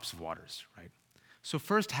of drops of waters, right? So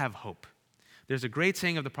first, have hope. There's a great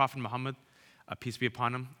saying of the Prophet Muhammad, peace be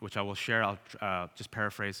upon him, which I will share. I'll just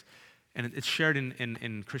paraphrase. And it's shared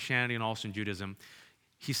in Christianity and also in Judaism.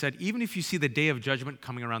 He said, even if you see the day of judgment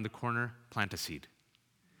coming around the corner, plant a seed.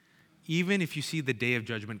 Even if you see the day of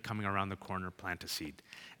judgment coming around the corner, plant a seed.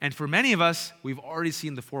 And for many of us, we've already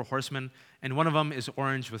seen the 4 horsemen, and one of them is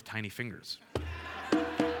orange with tiny fingers.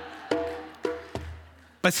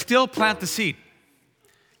 But still plant the seed.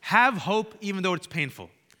 Have hope even though it's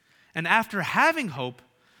painful. And after having hope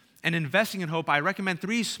and investing in hope, I recommend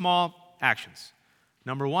 3 small actions.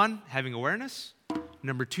 Number 1, having awareness.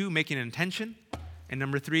 Number 2, making an intention. And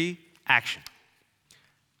number 3, action.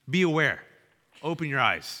 Be aware. Open your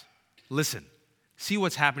eyes. Listen. See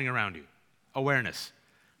what's happening around you. Awareness.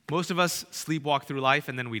 Most of us sleepwalk through life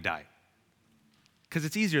and then we die. Because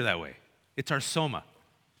it's easier that way. It's our soma.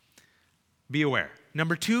 Be aware.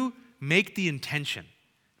 Number 2, make the intention.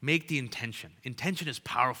 Make the intention. Intention is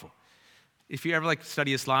powerful. If you ever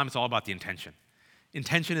study Islam, it's all about the intention.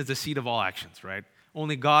 Intention is the seed of all actions, right?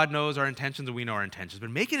 Only God knows our intentions and we know our intentions. But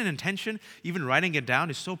making an intention, even writing it down,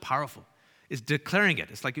 is so powerful. It's declaring it.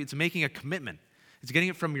 It's like it's making a commitment. It's getting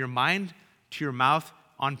it from your mind to your mouth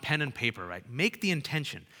on pen and paper, right? Make the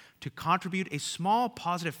intention to contribute a small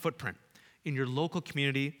positive footprint in your local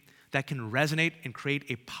community that can resonate and create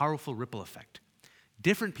a powerful ripple effect.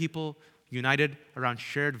 Different people united around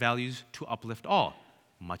shared values to uplift all,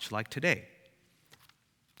 much like today.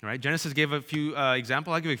 All right, Genesis gave a few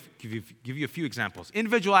examples. I'll give you a few examples.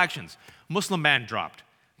 Individual actions. Muslim ban dropped.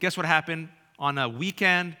 Guess what happened on a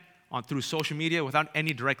weekend through social media without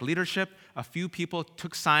any direct leadership? A few people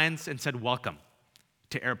took signs and said, welcome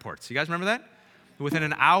to airports. You guys remember that? Within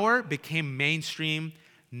an hour, became mainstream,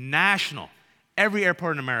 national. Every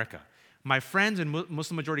airport in America. My friends in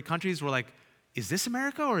Muslim majority countries were like, is this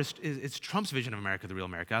America or is Trump's vision of America the real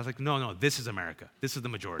America? I was like, no, this is America. This is the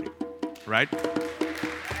majority, right?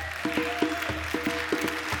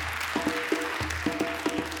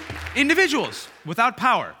 Individuals without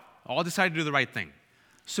power all decided to do the right thing.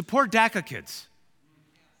 Support DACA kids.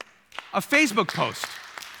 A Facebook post.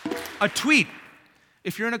 A tweet.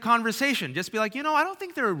 If you're in a conversation, just be like, I don't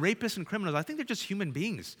think they're rapists and criminals. I think they're just human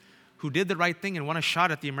beings who did the right thing and want a shot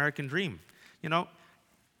at the American dream.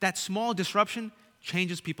 That small disruption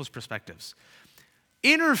changes people's perspectives.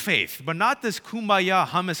 Interfaith, but not this kumbaya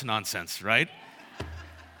hummus nonsense, right?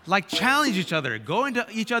 Challenge each other. Go into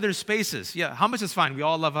each other's spaces. Yeah, hummus is fine. We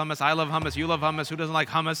all love hummus. I love hummus. You love hummus. Who doesn't like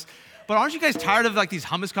hummus? But aren't you guys tired of these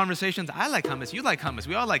hummus conversations? I like hummus. You like hummus.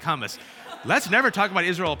 We all like hummus. Let's never talk about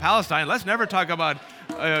Israel or Palestine. Let's never talk about,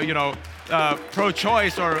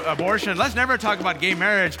 pro-choice or abortion. Let's never talk about gay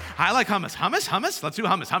marriage. I like hummus. Hummus? Let's do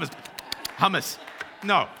hummus. Hummus.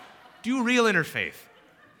 No. Do real interfaith.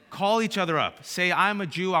 Call each other up. Say, I'm a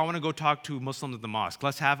Jew, I want to go talk to Muslims at the mosque.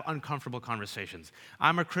 Let's have uncomfortable conversations.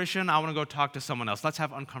 I'm a Christian, I want to go talk to someone else. Let's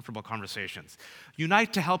have uncomfortable conversations.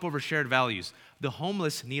 Unite to help over shared values. The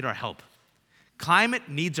homeless need our help. Climate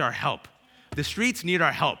needs our help. The streets need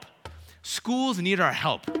our help. Schools need our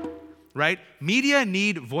help, right? Media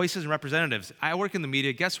need voices and representatives. I work in the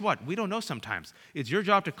media. Guess what? We don't know sometimes. It's your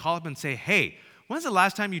job to call up and say, hey, when's the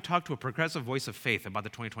last time you talked to a progressive voice of faith about the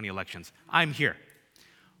 2020 elections? I'm here.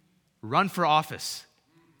 Run for office.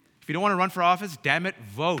 If you don't want to run for office, damn it,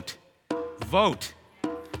 vote. Vote.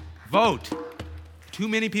 Vote. Too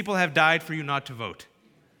many people have died for you not to vote.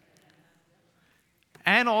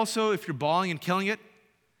 And also, if you're balling and killing it,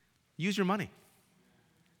 use your money.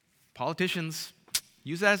 Politicians,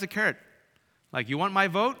 use that as a carrot. You want my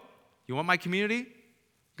vote? You want my community?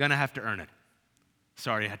 Gonna have to earn it.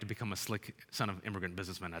 Sorry, I had to become a slick son of immigrant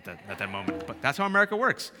businessman at that moment. But that's how America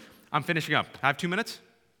works. I'm finishing up. I have 2 minutes?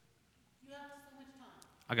 You have so much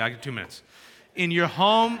time. I got 2 minutes. In your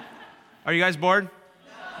home, are you guys bored? No.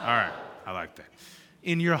 All right, I like that.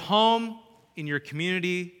 In your home, in your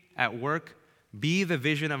community, at work, be the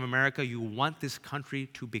vision of America you want this country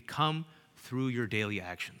to become through your daily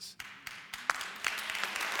actions.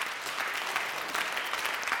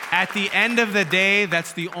 At the end of the day,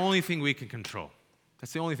 that's the only thing we can control.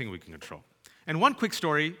 That's the only thing we can control. And one quick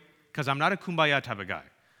story, because I'm not a kumbaya type of guy.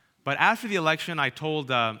 But after the election, I told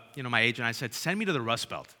my agent, I said, send me to the Rust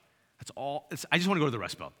Belt. That's all. I just want to go to the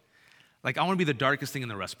Rust Belt. I want to be the darkest thing in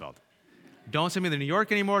the Rust Belt. Don't send me to New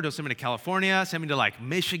York anymore. Don't send me to California. Send me to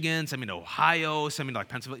Michigan. Send me to Ohio. Send me to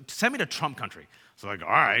Pennsylvania. Send me to Trump country. So all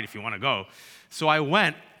right, if you want to go. So I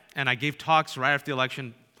went and I gave talks right after the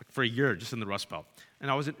election for a year just in the Rust Belt. And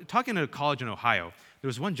I was talking at a college in Ohio. There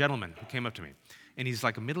was one gentleman who came up to me. And he's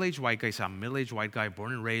a middle-aged white guy. He said, I'm a middle-aged white guy,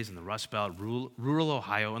 born and raised in the Rust Belt, rural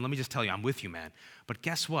Ohio. And let me just tell you, I'm with you, man. But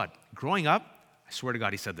guess what? Growing up, I swear to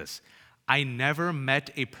God, he said this, I never met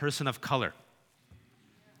a person of color.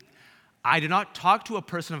 I did not talk to a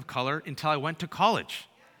person of color until I went to college.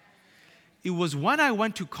 it was when I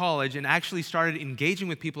went to college and actually started engaging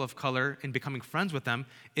with people of color and becoming friends with them,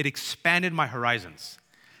 it expanded my horizons.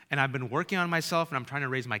 And I've been working on myself, and I'm trying to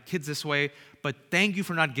raise my kids this way, but thank you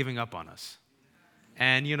for not giving up on us.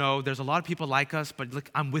 And there's a lot of people like us, but look,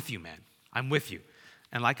 I'm with you, man. I'm with you.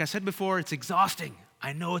 And like I said before, it's exhausting.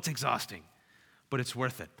 I know it's exhausting, but it's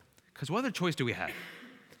worth it. Because what other choice do we have?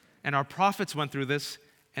 And our prophets went through this,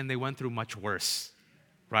 and they went through much worse,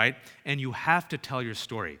 right? And you have to tell your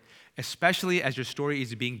story, especially as your story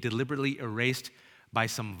is being deliberately erased by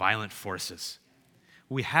some violent forces.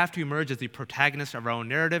 We have to emerge as the protagonists of our own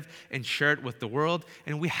narrative and share it with the world,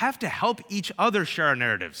 and we have to help each other share our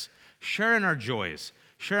narratives, share in our joys,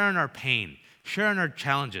 share in our pain, share in our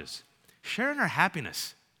challenges, share in our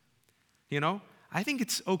happiness. I think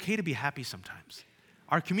it's okay to be happy sometimes.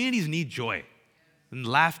 Our communities need joy and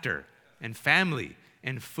laughter and family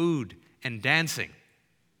and food and dancing.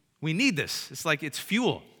 We need this. It's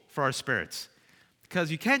fuel for our spirits,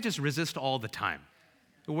 because you can't just resist all the time.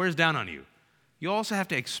 It wears down on you. You also have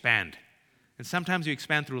to expand. And sometimes you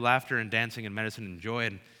expand through laughter and dancing and medicine and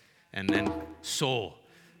joy and soul.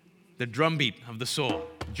 The drumbeat of the soul,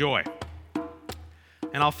 joy.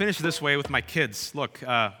 And I'll finish this way with my kids. Look,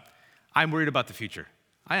 I'm worried about the future.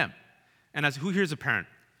 I am. And as who here is a parent?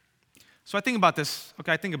 So I think about this.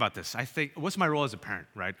 I think, what's my role as a parent,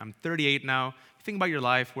 right? I'm 38 now. You think about your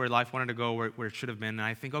life, where life wanted to go, where it should have been. And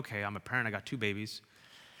I think, okay, I'm a parent. I got 2 babies.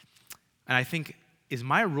 And I think, is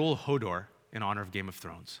my role Hodor in honor of Game of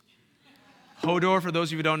Thrones? Hodor, for those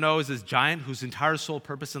of you who don't know, is this giant whose entire sole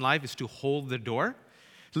purpose in life is to hold the door.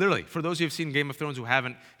 Literally, for those of you who have seen Game of Thrones who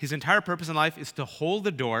haven't, his entire purpose in life is to hold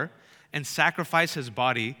the door and sacrifice his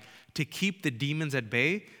body to keep the demons at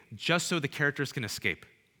bay just so the characters can escape.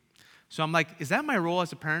 So I'm like, is that my role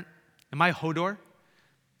as a parent? Am I Hodor?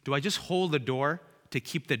 Do I just hold the door to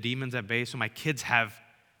keep the demons at bay so my kids have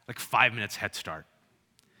 5 minutes head start?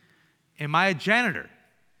 Am I a janitor?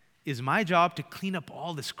 Is my job to clean up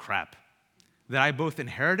all this crap that I both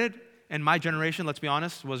inherited and my generation, let's be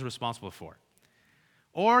honest, was responsible for?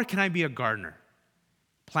 Or can I be a gardener?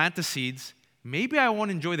 Plant the seeds. Maybe I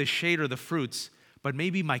won't enjoy the shade or the fruits, but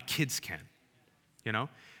maybe my kids can, And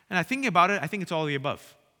I think about it, I think it's all of the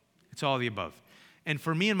above. It's all of the above. And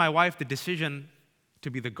for me and my wife, the decision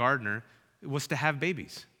to be the gardener was to have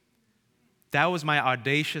babies. That was my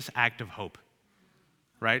audacious act of hope,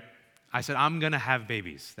 right? I said, I'm going to have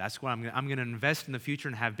babies. That's what I'm going to invest in the future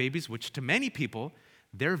and have babies, which to many people,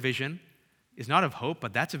 their vision is not of hope,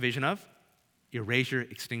 but that's a vision of erasure,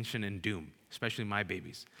 extinction, and doom, especially my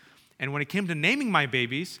babies. And when it came to naming my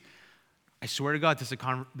babies, I swear to God, this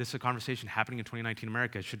is a conversation happening in 2019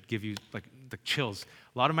 America. It should give you the chills.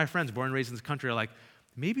 A lot of my friends born and raised in this country are like,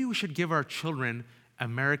 maybe we should give our children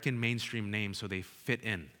American mainstream names so they fit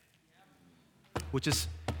in. Which is,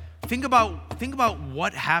 think about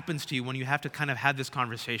what happens to you when you have to kind of have this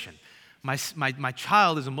conversation. My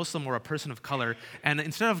child is a Muslim or a person of color, and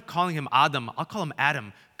instead of calling him Adam, I'll call him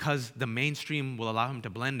Adam, because the mainstream will allow him to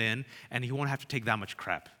blend in, and he won't have to take that much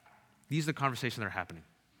crap. These are the conversations that are happening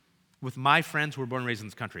with my friends who were born and raised in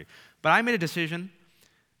this country. But I made a decision,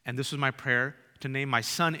 and this was my prayer, to name my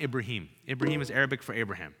son Ibrahim. Ibrahim is Arabic for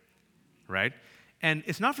Abraham, right? And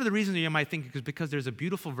it's not for the reason you might think, because there's a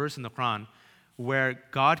beautiful verse in the Quran where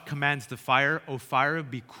God commands the fire, "O fire,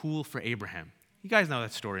 be cool for Abraham." You guys know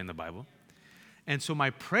that story in the Bible. And so my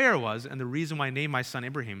prayer was, and the reason why I named my son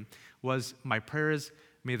Ibrahim was, my prayer is,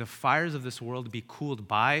 may the fires of this world be cooled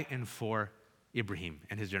by and for Ibrahim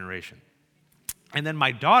and his generation. And then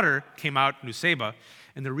my daughter came out, Nusayba,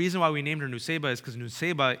 and the reason why we named her Nusayba is because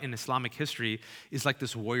Nusayba in Islamic history is like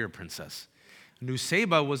this warrior princess.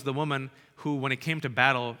 Nusayba was the woman who, when it came to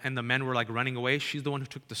battle and the men were running away, she's the one who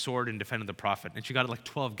took the sword and defended the prophet, and she got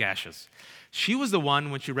 12 gashes. She was the one,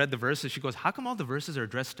 when she read the verses, she goes, how come all the verses are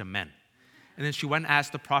addressed to men? And then she went and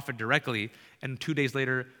asked the prophet directly, and 2 days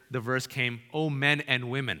later, the verse came, "O men and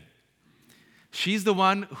women." She's the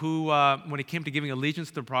one who, when it came to giving allegiance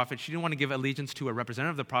to the prophet, she didn't want to give allegiance to a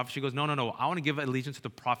representative of the prophet. She goes, no, I want to give allegiance to the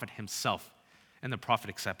prophet himself. And the prophet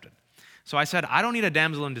accepted. So I said, I don't need a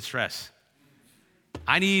damsel in distress.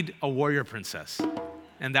 I need a warrior princess.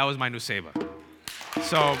 And that was my Nusayba.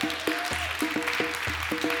 So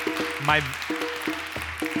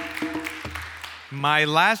my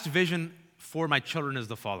last vision for my children is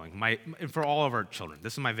the following, for all of our children.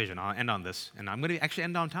 This is my vision. I'll end on this, and I'm going to actually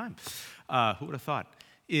end on time. Who would have thought?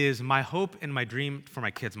 Is my hope and my dream for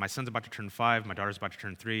my kids. My son's about to turn 5. My daughter's about to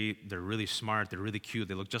turn 3. They're really smart. They're really cute.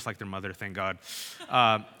 They look just like their mother, thank God.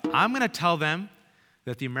 I'm going to tell them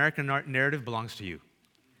that the American narrative belongs to you.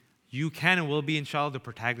 You can and will be, inshallah, the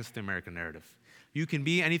protagonist of the American narrative. You can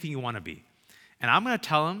be anything you want to be. And I'm going to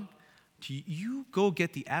tell them You go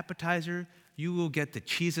get the appetizer, you go get the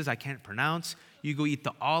cheeses I can't pronounce, you go eat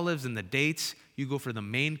the olives and the dates, you go for the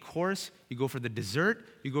main course, you go for the dessert,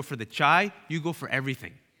 you go for the chai, you go for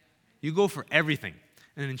everything. You go for everything.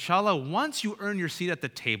 And inshallah, once you earn your seat at the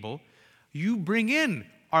table, you bring in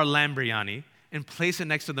our lamb biryani and place it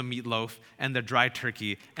next to the meatloaf and the dry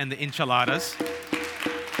turkey and the enchiladas.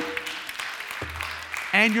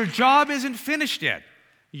 And your job isn't finished yet.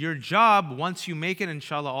 Your job, once you make it,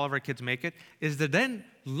 inshallah, all of our kids make it, is to then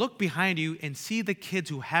look behind you and see the kids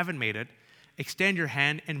who haven't made it, extend your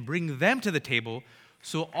hand and bring them to the table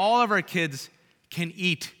so all of our kids can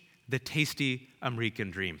eat the tasty American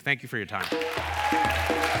dream. Thank you for your time.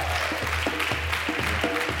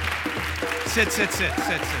 Sit. Sit.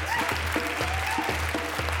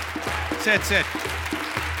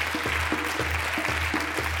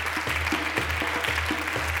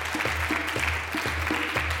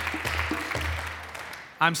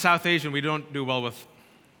 I'm South Asian. We don't do well with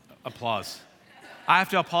applause. I have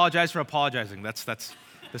to apologize for apologizing. That's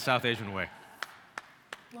the South Asian way.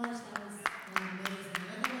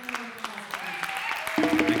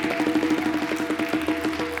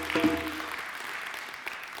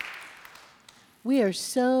 We are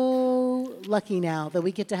so lucky now that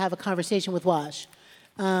we get to have a conversation with Waj.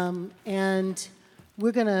 And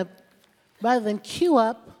we're going to, rather than queue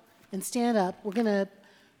up and stand up, we're going to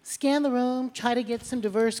scan the room, try to get some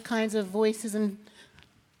diverse kinds of voices and,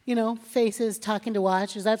 faces talking to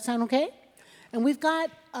Waj. Does that sound okay? And we've got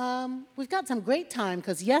some great time,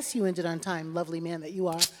 because yes, you ended on time, lovely man that you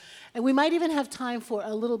are. And we might even have time for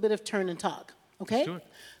a little bit of turn and talk, okay? Let's do it.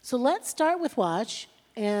 So let's start with Waj.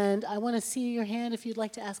 And I want to see your hand if you'd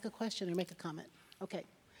like to ask a question or make a comment. Okay.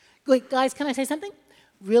 Wait, guys, can I say something?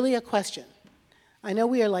 Really a question. I know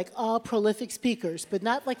we are like all prolific speakers, but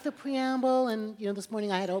not like the preamble and, this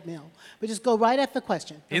morning I had oatmeal. But just go right at the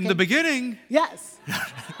question. Okay? In the beginning. Yes.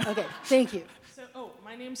 Okay, thank you. So,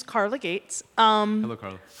 my name's Carla Gates. Hello,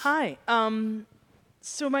 Carla. Hi.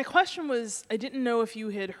 So my question was, I didn't know if you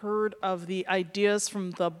had heard of the ideas from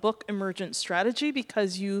the book Emergent Strategy,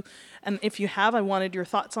 because and if you have, I wanted your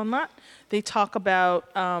thoughts on that. They talk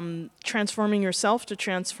about transforming yourself to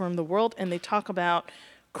transform the world, and they talk about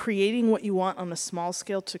creating what you want on a small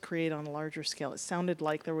scale to create on a larger scale. It sounded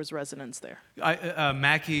like there was resonance there.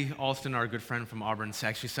 Mackie Alston, our good friend from Auburn,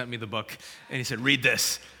 actually sent me the book, and he said, read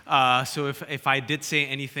this. So if I did say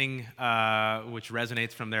anything which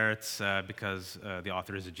resonates from there, it's because the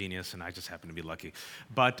author is a genius, and I just happen to be lucky.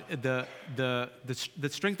 But the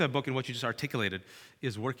strength of the book and what you just articulated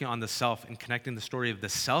is working on the self and connecting the story of the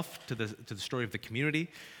self to the story of the community.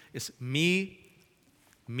 It's me,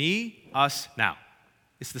 us, now.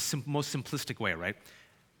 It's the most simplistic way, right?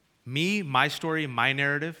 Me, my story, my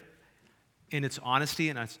narrative, in its honesty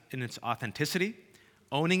and in its authenticity,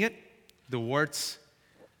 owning it, the warts,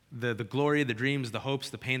 the glory, the dreams, the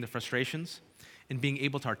hopes, the pain, the frustrations, and being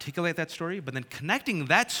able to articulate that story, but then connecting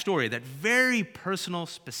that story, that very personal,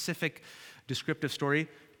 specific, descriptive story,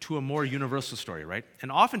 to a more universal story, right?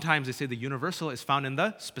 And oftentimes they say the universal is found in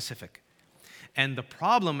the specific. And the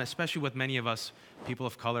problem, especially with many of us, people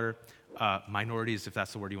of color, minorities, if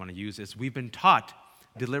that's the word you want to use, is we've been taught,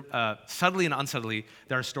 subtly and unsubtly,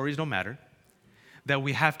 that our stories don't matter, that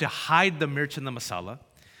we have to hide the mirch and the masala,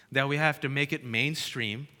 that we have to make it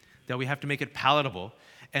mainstream, that we have to make it palatable.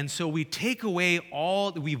 And so we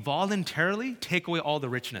voluntarily take away all the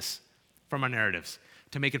richness from our narratives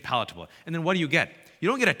to make it palatable. And then what do you get? You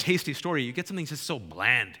don't get a tasty story, you get something that's just so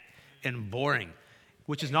bland and boring,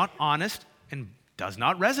 which is not honest and does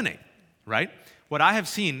not resonate, right? What I have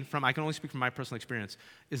seen I can only speak from my personal experience,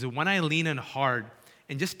 is that when I lean in hard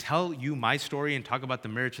and just tell you my story and talk about the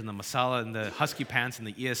mirch and the masala and the husky pants and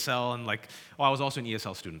the ESL and I was also an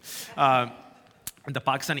ESL student, and the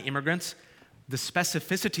Pakistani immigrants, the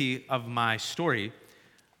specificity of my story,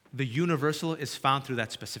 the universal is found through that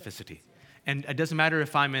specificity. And it doesn't matter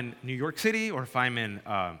if I'm in New York City or if I'm in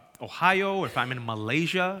Ohio or if I'm in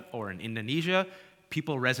Malaysia or in Indonesia,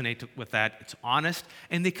 people resonate with that. It's honest,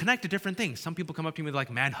 and they connect to different things. Some people come up to me with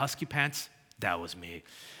man, husky pants, that was me.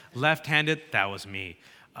 Left-handed, that was me.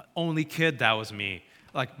 Only kid, that was me.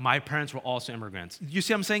 My parents were also immigrants. You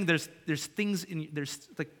see what I'm saying? There's things there's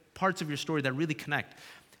parts of your story that really connect.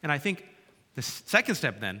 And I think the second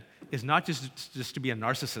step then is not just to be a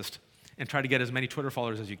narcissist and try to get as many Twitter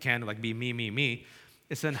followers as you can, be me.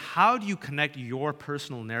 It's then how do you connect your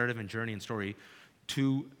personal narrative and journey and story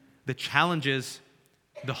to the challenges,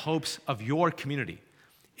 the hopes of your community.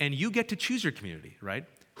 And you get to choose your community, right?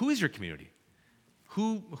 Who is your community?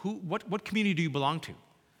 What community do you belong to?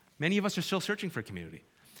 Many of us are still searching for a community.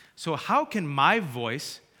 So how can my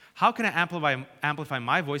voice, How can I amplify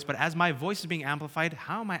my voice? But as my voice is being amplified,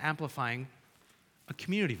 how am I amplifying a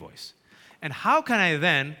community voice? And how can I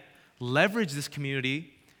then leverage this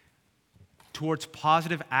community towards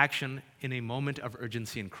positive action in a moment of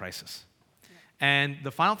urgency and crisis? And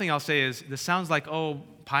the final thing I'll say is, this sounds like, oh,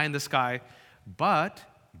 pie in the sky, but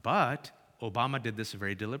Obama did this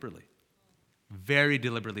very deliberately. Very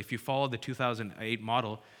deliberately. If you follow the 2008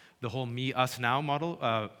 model, the whole me, us, now model,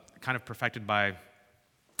 kind of perfected by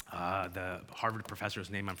the Harvard professor's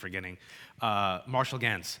name I'm forgetting, Marshall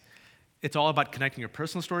Gans. It's all about connecting your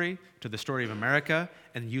personal story to the story of America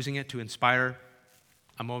and using it to inspire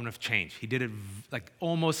a moment of change. He did it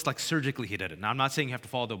almost like surgically he did it. Now, I'm not saying you have to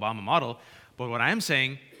follow the Obama model, but what I am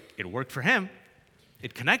saying, it worked for him.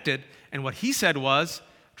 It connected. And what he said was,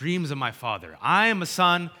 dreams of my father. I am a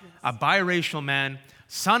son, a biracial man,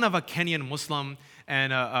 son of a Kenyan Muslim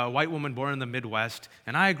and a white woman born in the Midwest.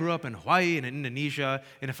 And I grew up in Hawaii and in Indonesia.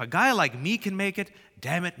 And if a guy like me can make it,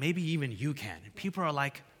 damn it, maybe even you can. And people are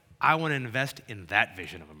like, I want to invest in that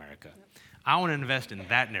vision of America. I want to invest in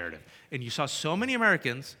that narrative. And you saw so many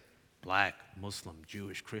Americans, black, Muslim,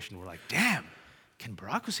 Jewish, Christian, were like, damn, can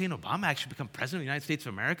Barack Hussein Obama actually become president of the United States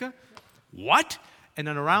of America? What? And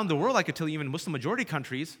then around the world, I could tell you even Muslim majority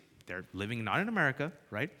countries, they're living not in America,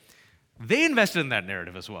 right? They invested in that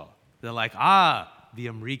narrative as well. They're like, the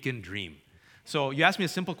American dream. So you asked me a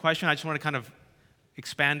simple question. I just want to kind of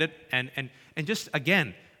expand it and just,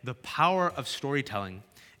 again, the power of storytelling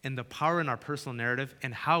and the power in our personal narrative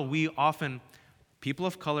and how we often, people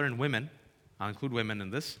of color and women, I'll include women in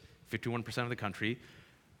this, 51% of the country,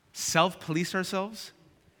 self-police ourselves,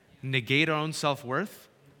 negate our own self-worth,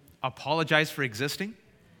 apologize for existing,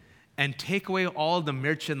 and take away all the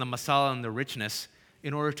mirch and the masala and the richness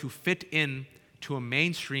in order to fit in to a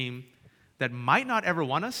mainstream that might not ever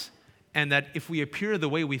want us, and that if we appear the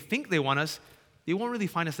way we think they want us, they won't really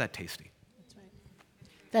find us that tasty.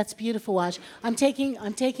 That's beautiful, Waj. I'm taking.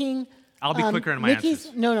 I'll be quicker in my Mickey's,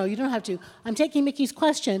 answers. No, you don't have to. I'm taking Mickey's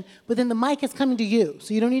question, but then the mic is coming to you,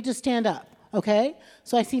 so you don't need to stand up, okay?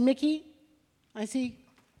 So I see Mickey.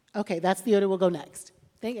 Okay, that's the order. We'll go next.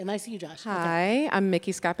 And I see you, Josh. Hi, I'm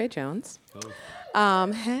Mickey Scape-Jones.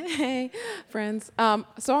 Hey, friends. So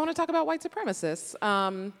I want to talk about white supremacists.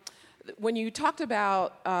 When you talked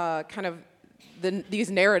about kind of these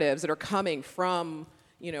narratives that are coming from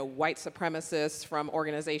white supremacists, from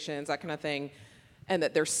organizations, that kind of thing, and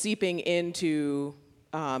that they're seeping into,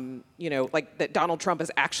 like that Donald Trump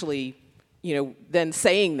is actually, then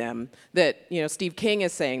saying them, that, Steve King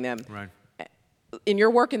is saying them. Right. In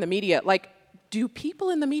your work in the media, do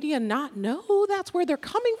people in the media not know that's where they're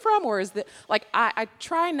coming from? Or is that, I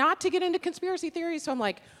try not to get into conspiracy theories, so I'm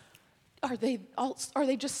like, are they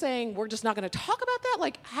just saying, we're just not going to talk about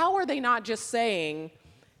that? How are they not just saying,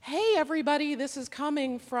 hey, everybody, this is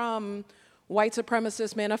coming from white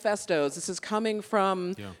supremacist manifestos. This is coming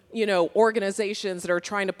from, organizations that are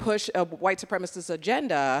trying to push a white supremacist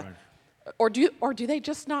agenda. Right. Or do they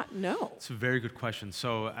just not know? It's a very good question.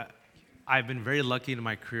 So I've been very lucky in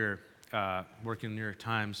my career working in the New York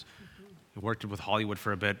Times. I worked with Hollywood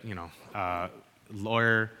for a bit,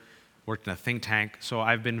 lawyer, worked in a think tank. So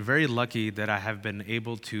I've been very lucky that I have been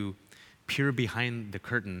able to peer behind the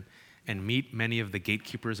curtain and meet many of the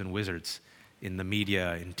gatekeepers and wizards in the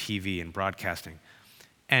media, in TV, and broadcasting.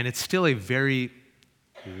 And it's still a very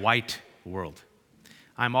white world.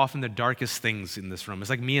 I'm often the darkest things in this room. It's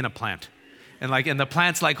like me and a plant. And the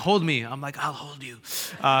plant's like, hold me. I'm like, I'll hold you.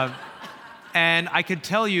 And I could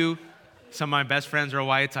tell you, some of my best friends are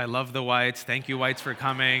whites. I love the whites. Thank you, whites, for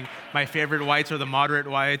coming. My favorite whites are the moderate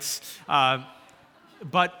whites.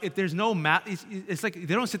 But if there's no it's like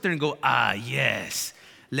they don't sit there and go, yes,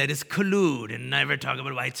 let us collude and never talk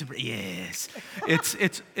about white supremacy. Yes.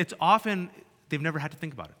 It's often, they've never had to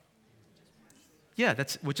think about it. Yeah,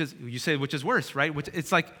 which is worse, right?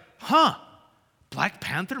 It's like, Black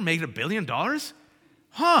Panther made $1 billion? No,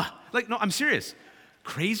 I'm serious.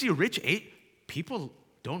 Crazy rich people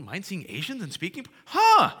don't mind seeing Asians and speaking?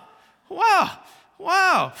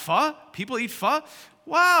 Wow. Pho? People eat pho?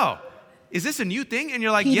 Wow. Is this a new thing? And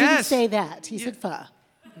you're like, yes. He didn't say that. He said pho.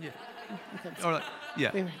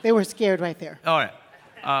 Yeah. They were scared right there. All right.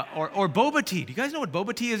 Or boba tea. Do you guys know what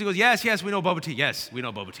boba tea is? He goes, yes, we know boba tea. Yes, we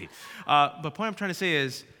know boba tea. But the point I'm trying to say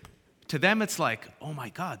is, to them it's like, oh my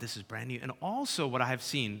God, this is brand new. And also what I have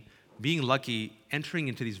seen, being lucky, entering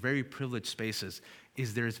into these very privileged spaces,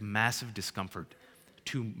 is there's massive discomfort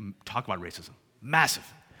to talk about racism. Massive.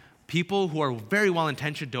 People who are very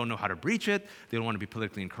well-intentioned don't know how to breach it. They don't want to be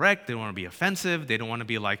politically incorrect. They don't want to be offensive. They don't want to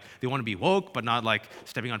be they want to be woke, but not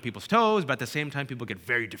stepping on people's toes. But at the same time, people get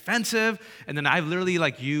very defensive. And then I've literally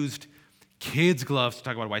used kids' gloves to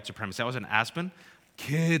talk about white supremacy. I was in Aspen,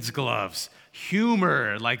 kids' gloves,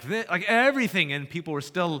 humor, like this, like everything. And people were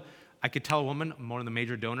still, I could tell a woman, one of the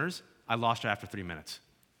major donors, I lost her after 3 minutes.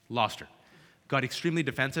 Lost her. Got extremely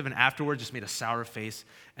defensive, and afterwards just made a sour face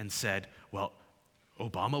and said, well,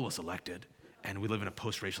 Obama was elected, and we live in a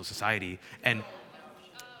post-racial society, and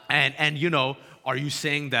you know, are you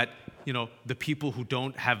saying that, you know, the people who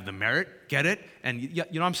don't have the merit get it? And you know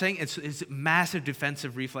what I'm saying? It's massive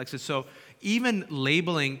defensive reflexes. So even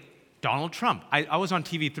labeling Donald Trump, I was on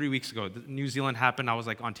TV 3 weeks ago. New Zealand happened, I was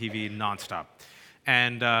like on TV nonstop.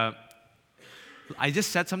 And I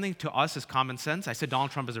just said something to us as common sense. I said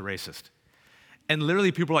Donald Trump is a racist. And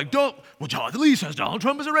literally people were like, Wajahat Ali says Donald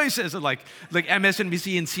Trump is a racist. And like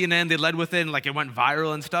MSNBC and CNN, they led with it, and like it went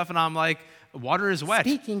viral and stuff. And I'm like, water is wet.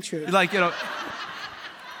 Speaking truth. Like, you know,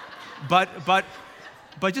 but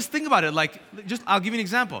just think about it. Like, I'll give you an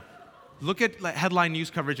example. Look at like, headline news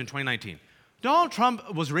coverage in 2019. Donald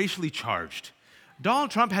Trump was racially charged.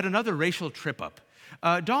 Donald Trump had another racial trip up.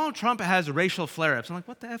 Donald Trump has racial flare-ups. I'm like,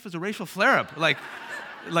 what the F is a racial flare-up?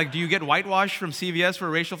 Like, do you get whitewashed from CVS for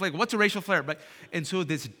a racial flare? What's a racial flare-up? And so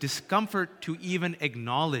this discomfort to even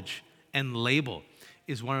acknowledge and label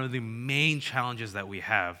is one of the main challenges that we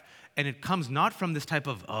have. And it comes not from this type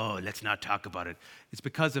of, oh, let's not talk about it. It's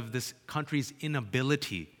because of this country's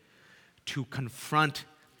inability to confront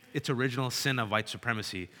its original sin of white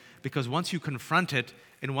supremacy. Because once you confront it,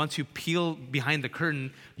 and once you peel behind the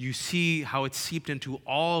curtain, you see how it's seeped into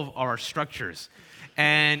all of our structures.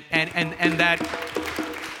 And the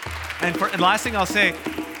last thing I'll say,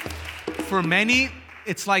 for many,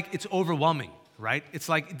 it's like it's overwhelming, right? It's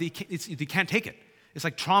like they can't take it. It's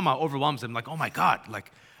like trauma overwhelms them. Like, oh my God,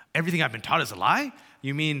 like everything I've been taught is a lie?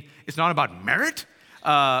 You mean it's not about merit?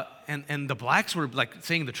 And the blacks were like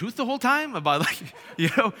saying the truth the whole time about like, you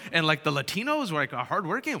know, and like the Latinos were like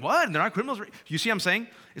hardworking. What? And they're not criminals. You see what I'm saying?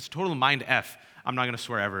 It's total mind F. I'm not going to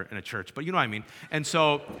swear ever in a church, but you know what I mean. And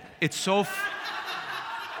so it's so,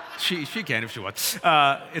 she can if she wants.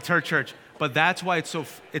 It's her church. But that's why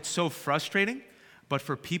it's so frustrating. But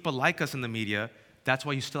for people like us in the media, that's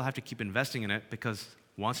why you still have to keep investing in it, because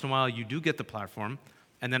once in a while you do get the platform.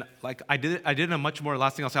 And then, like, I did it in a much more,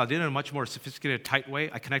 last thing I'll say, I did it in a much more sophisticated, tight way.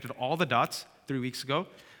 I connected all the dots 3 weeks ago.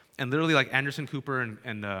 And literally, like, Anderson Cooper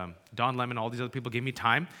and Don Lemon, all these other people gave me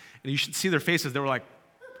time. And you should see their faces. They were like,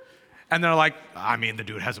 and they're like, I mean, the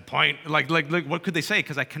dude has a point. Like what could they say?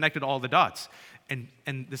 Because I connected all the dots. And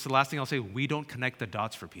this is the last thing I'll say. We don't connect the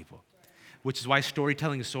dots for people, which is why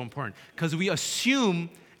storytelling is so important. Because we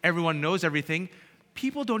assume everyone knows everything.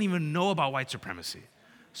 People don't even know about white supremacy.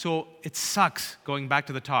 So it sucks, going back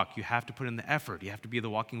to the talk. You have to put in the effort. You have to be the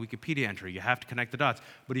walking Wikipedia entry. You have to connect the dots.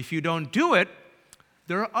 But if you don't do it,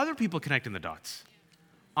 there are other people connecting the dots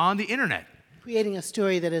on the internet. Creating a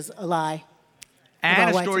story that is a lie.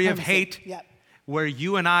 And a story of hate, yep, where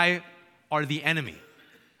you and I are the enemy.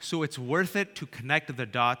 So it's worth it to connect the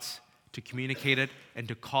dots, to communicate it, and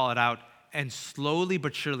to call it out. And slowly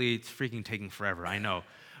but surely, it's freaking taking forever, I know.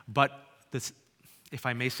 But this, if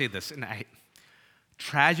I may say this, and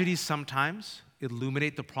tragedies sometimes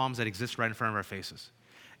illuminate the problems that exist right in front of our faces.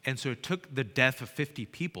 And so it took the death of 50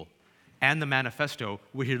 people and the manifesto,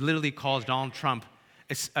 where he literally calls Donald Trump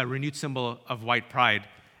a renewed symbol of white pride,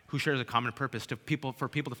 who shares a common purpose, for people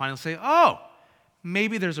to finally say, oh,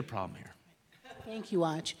 maybe there's a problem here. Thank you,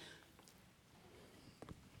 Waj.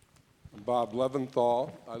 I'm Bob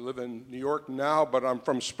Leventhal. I live in New York now, but I'm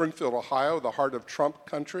from Springfield, Ohio, the heart of Trump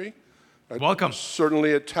country. Welcome.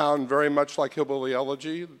 Certainly a town very much like Hillbilly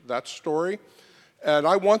Elegy, that story. And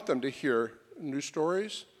I want them to hear new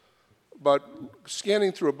stories. But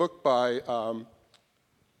scanning through a book by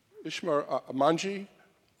Ishmael Manji,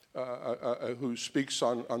 who speaks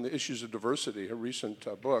on the issues of diversity, a recent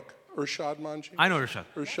book, Irshad Manji? I know Irshad.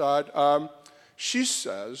 Irshad. She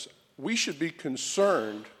says we should be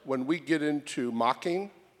concerned when we get into mocking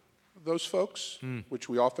those folks, which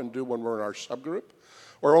we often do when we're in our subgroup,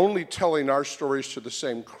 or only telling our stories to the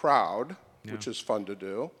same crowd, which is fun to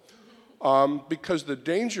do, because the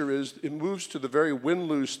danger is it moves to the very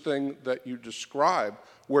win-lose thing that you describe,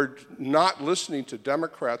 where not listening to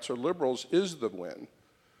Democrats or liberals is the win,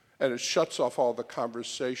 and it shuts off all the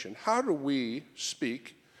conversation. How do we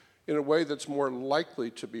speak in a way that's more likely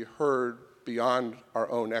to be heard beyond our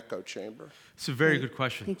own echo chamber? It's a very good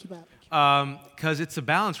question. Thank you, Bob. Because it's a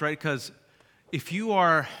balance, right? Because if you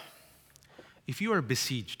are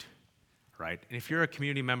besieged, right, and if you're a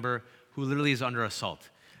community member who literally is under assault,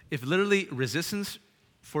 if literally resistance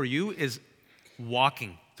for you is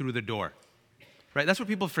walking through the door, right? That's what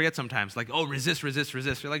people forget sometimes. Like, oh, resist, resist,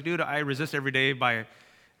 resist. You're like, dude, I resist every day by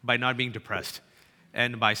not being depressed.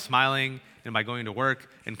 and by smiling and by going to work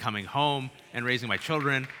and coming home and raising my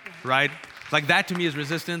children, right? Like that to me is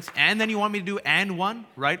resistance. And then you want me to do and one,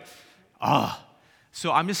 right?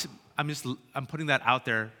 So I'm putting that out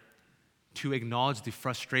there to acknowledge the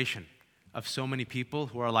frustration of so many people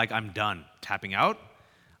who are like, I'm done, tapping out.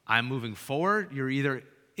 I'm moving forward. You're either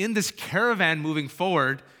in this caravan moving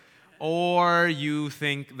forward, or you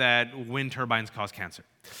think that wind turbines cause cancer.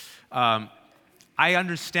 I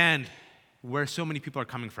understand where so many people are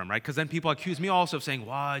coming from, right? Because then people accuse me also of saying,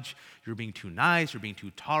 Waj, you're being too nice, you're being too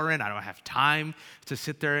tolerant, I don't have time to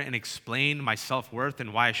sit there and explain my self-worth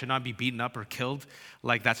and why I should not be beaten up or killed.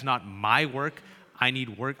 Like, that's not my work. I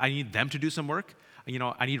need work. I need them to do some work. You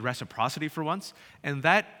know, I need reciprocity for once. And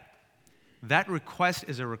that request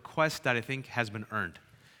is a request that I think has been earned,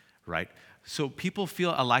 right? So people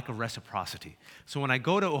feel a lack of reciprocity. So when I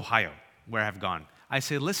go to Ohio, where I've gone, I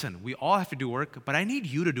say, listen, we all have to do work, but I need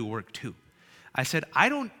you to do work too. I said,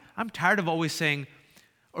 I'm tired of always saying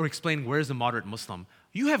or explaining where's the moderate Muslim.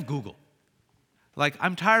 You have Google. Like,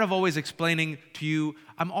 I'm tired of always explaining to you,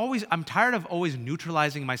 I'm tired of always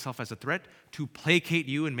neutralizing myself as a threat to placate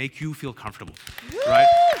you and make you feel comfortable, right?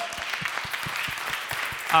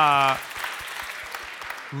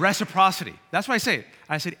 Reciprocity. That's what I say.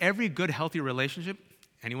 I said every good, healthy relationship,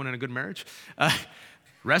 anyone in a good marriage,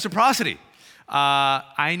 reciprocity.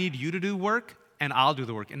 I need you to do work, and I'll do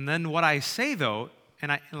the work. And then what I say, though,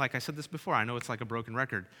 and like I said this before, I know it's like a broken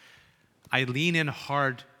record, I lean in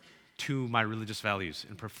hard to my religious values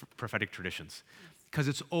and prophetic traditions, because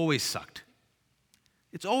it's always sucked.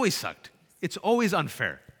 It's always sucked. It's always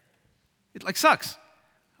unfair. It like sucks.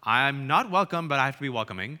 I'm not welcome, but I have to be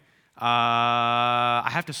welcoming. I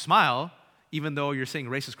have to smile, even though you're saying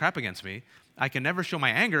racist crap against me. I can never show my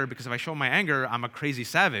anger, because if I show my anger, I'm a crazy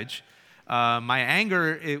savage. My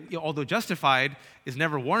anger, although justified, is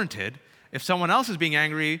never warranted. If someone else is being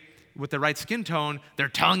angry with the right skin tone, they're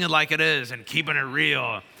telling it like it is and keeping it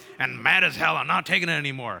real and mad as hell. I'm not taking it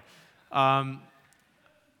anymore. But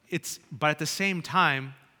at the same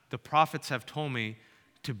time, the prophets have told me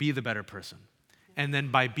to be the better person. And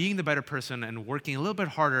then by being the better person and working a little bit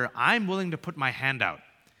harder, I'm willing to put my hand out.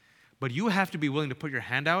 But you have to be willing to put your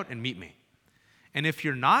hand out and meet me. And if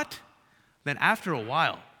you're not, then after a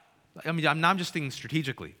while, I'm just thinking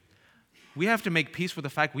strategically, we have to make peace with the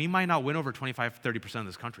fact we might not win over 25, 30% of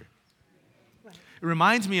this country. Right. It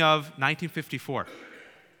reminds me of 1954,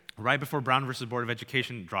 right before Brown versus Board of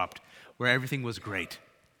Education dropped, where everything was great.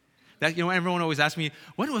 Everyone always asks me,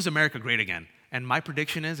 when was America great again? And my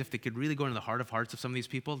prediction is, if they could really go into the heart of hearts of some of these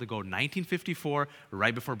people, they go 1954,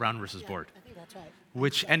 right before Brown versus Board, I think that's right.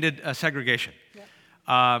 which ended segregation.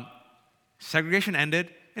 Yep. Segregation ended,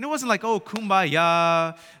 and it wasn't like, oh,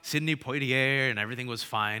 kumbaya, Sidney Poitier, and everything was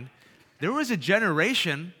fine. There was a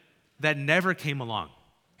generation that never came along,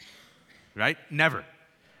 right? Never.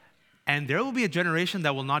 And there will be a generation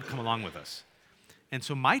that will not come along with us. And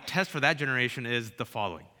so my test for that generation is the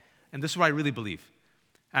following. And this is what I really believe.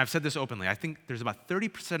 And I've said this openly. I think there's about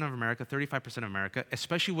 30% of America, 35% of America,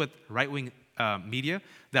 especially with right-wing media,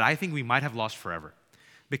 that I think we might have lost forever.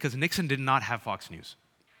 Because Nixon did not have Fox News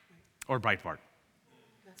or Breitbart.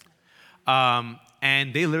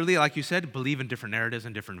 And they literally, like you said, believe in different narratives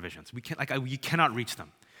and different visions. You cannot reach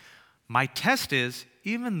them. My test is,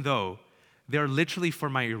 even though they're literally for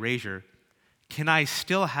my erasure, can I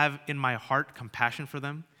still have in my heart compassion for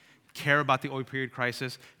them, care about the oil period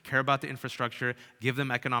crisis, care about the infrastructure, give them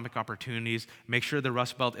economic opportunities, make sure the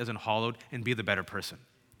Rust Belt isn't hollowed, and be the better person?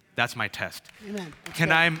 That's my test. Amen.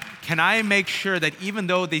 Can I make sure that even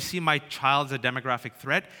though they see my child as a demographic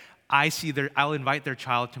threat, I'll invite their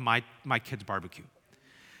child to my kid's barbecue?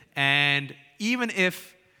 And even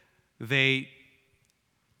if they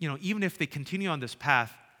continue on this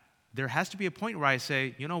path, there has to be a point where I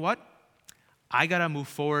say, you know what? I gotta move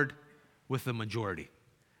forward with the majority.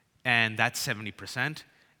 And that's 70%,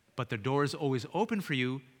 but the door is always open for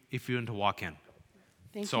you if you want to walk in.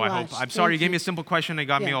 Thank So you, I hope, I'm sorry you gave me a simple question and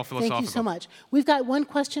got me all philosophical. Thank you so much. We've got one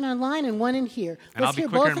question online and one in here. And Let's I'll be hear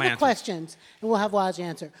quicker both in of my the answers. questions, and we'll have Waj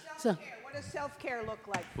answer. So, What does self-care look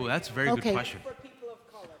like Well, that's a very Okay. good question. for people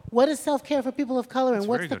of color? what is self-care for people of color, and That's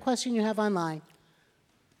what's very the good. question you have online?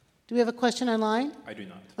 Do we have a question online? I do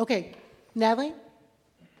not. Okay. Natalie?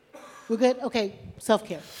 We're good? Okay.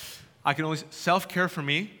 Self-care. Self-care for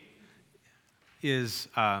me is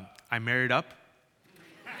I married up.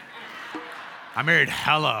 I married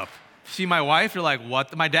hella up. See my wife, you're like,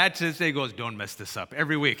 what? My dad to this day goes, don't mess this up,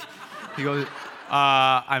 every week. He goes,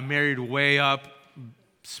 I married way up,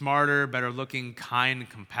 smarter, better looking, kind,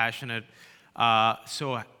 compassionate. I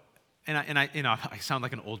sound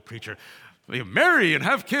like an old preacher. marry and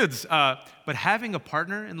have kids. But having a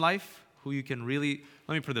partner in life who you can really,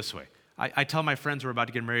 let me put it this way. I tell my friends who are about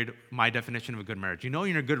to get married my definition of a good marriage. You know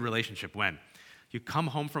you're in a good relationship when you come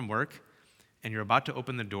home from work and you're about to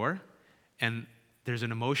open the door and there's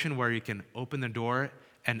an emotion where you can open the door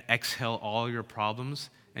and exhale all your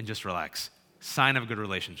problems and just relax. Sign of a good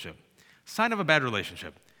relationship. Sign of a bad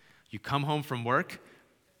relationship. You come home from work,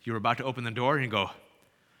 you're about to open the door and you go,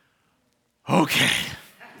 okay.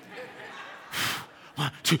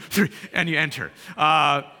 1, 2, 3, and you enter.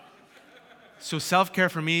 So self-care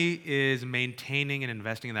for me is maintaining and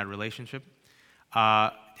investing in that relationship.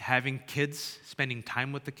 Having kids, spending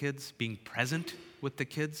time with the kids, being present with the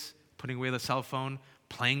kids, putting away the cell phone,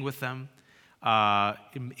 playing with them.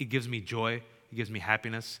 It gives me joy. It gives me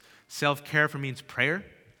happiness. Self-care for me means prayer.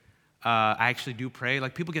 I actually do pray.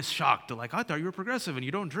 Like, people get shocked. They're like, I thought you were progressive and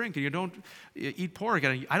you don't drink and you don't eat pork.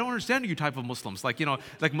 And I don't understand you type of Muslims.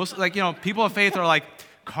 People of faith are like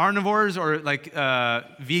carnivores or like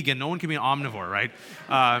vegan. No one can be an omnivore, right?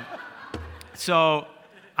 So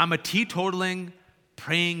I'm a teetotaling,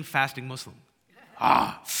 praying, fasting Muslim.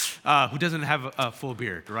 Who doesn't have a full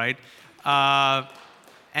beard, right?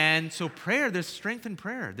 And so prayer, there's strength in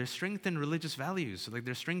prayer. There's strength in religious values. Like,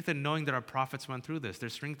 there's strength in knowing that our prophets went through this.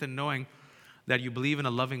 There's strength in knowing that you believe in a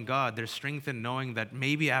loving God. There's strength in knowing that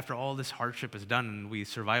maybe after all this hardship is done and we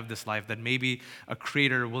survive this life, that maybe a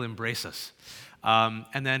creator will embrace us.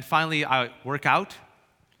 And then finally, I work out.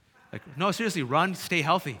 Like, no, seriously, run, stay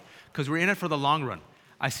healthy, because we're in it for the long run.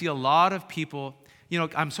 I see a lot of people,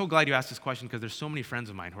 I'm so glad you asked this question because there's so many friends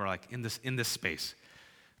of mine who are like in this space.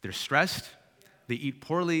 They're stressed. They eat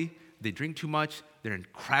poorly, they drink too much, they're in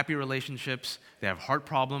crappy relationships, they have heart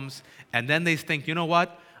problems, and then they think, you know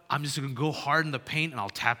what, I'm just gonna go hard in the paint and I'll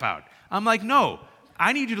tap out. I'm like, no,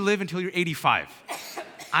 I need you to live until you're 85.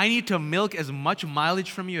 I need to milk as much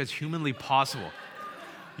mileage from you as humanly possible.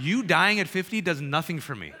 You dying at 50 does nothing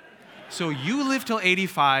for me. So you live till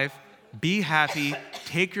 85, be happy,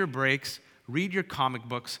 take your breaks, read your comic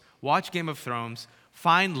books, watch Game of Thrones,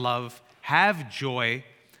 find love, have joy.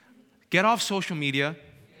 Get off social media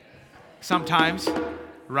sometimes,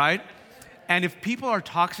 right? And if people are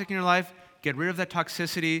toxic in your life, get rid of that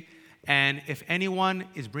toxicity. And if anyone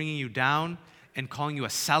is bringing you down and calling you a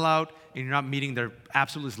sellout and you're not meeting their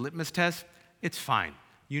absolute litmus test, it's fine.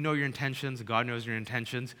 You know your intentions. God knows your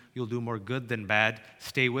intentions. You'll do more good than bad.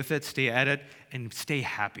 Stay with it, stay at it, and stay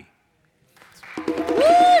happy.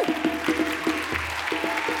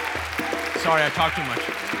 Sorry, I talked too much.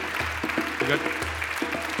 You good?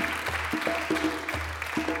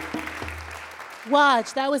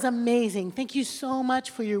 Waj, that was amazing. Thank you so much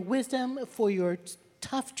for your wisdom, for your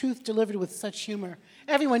tough truth delivered with such humor.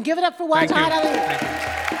 Everyone, give it up for Wajahat Ali.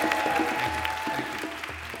 Thank you.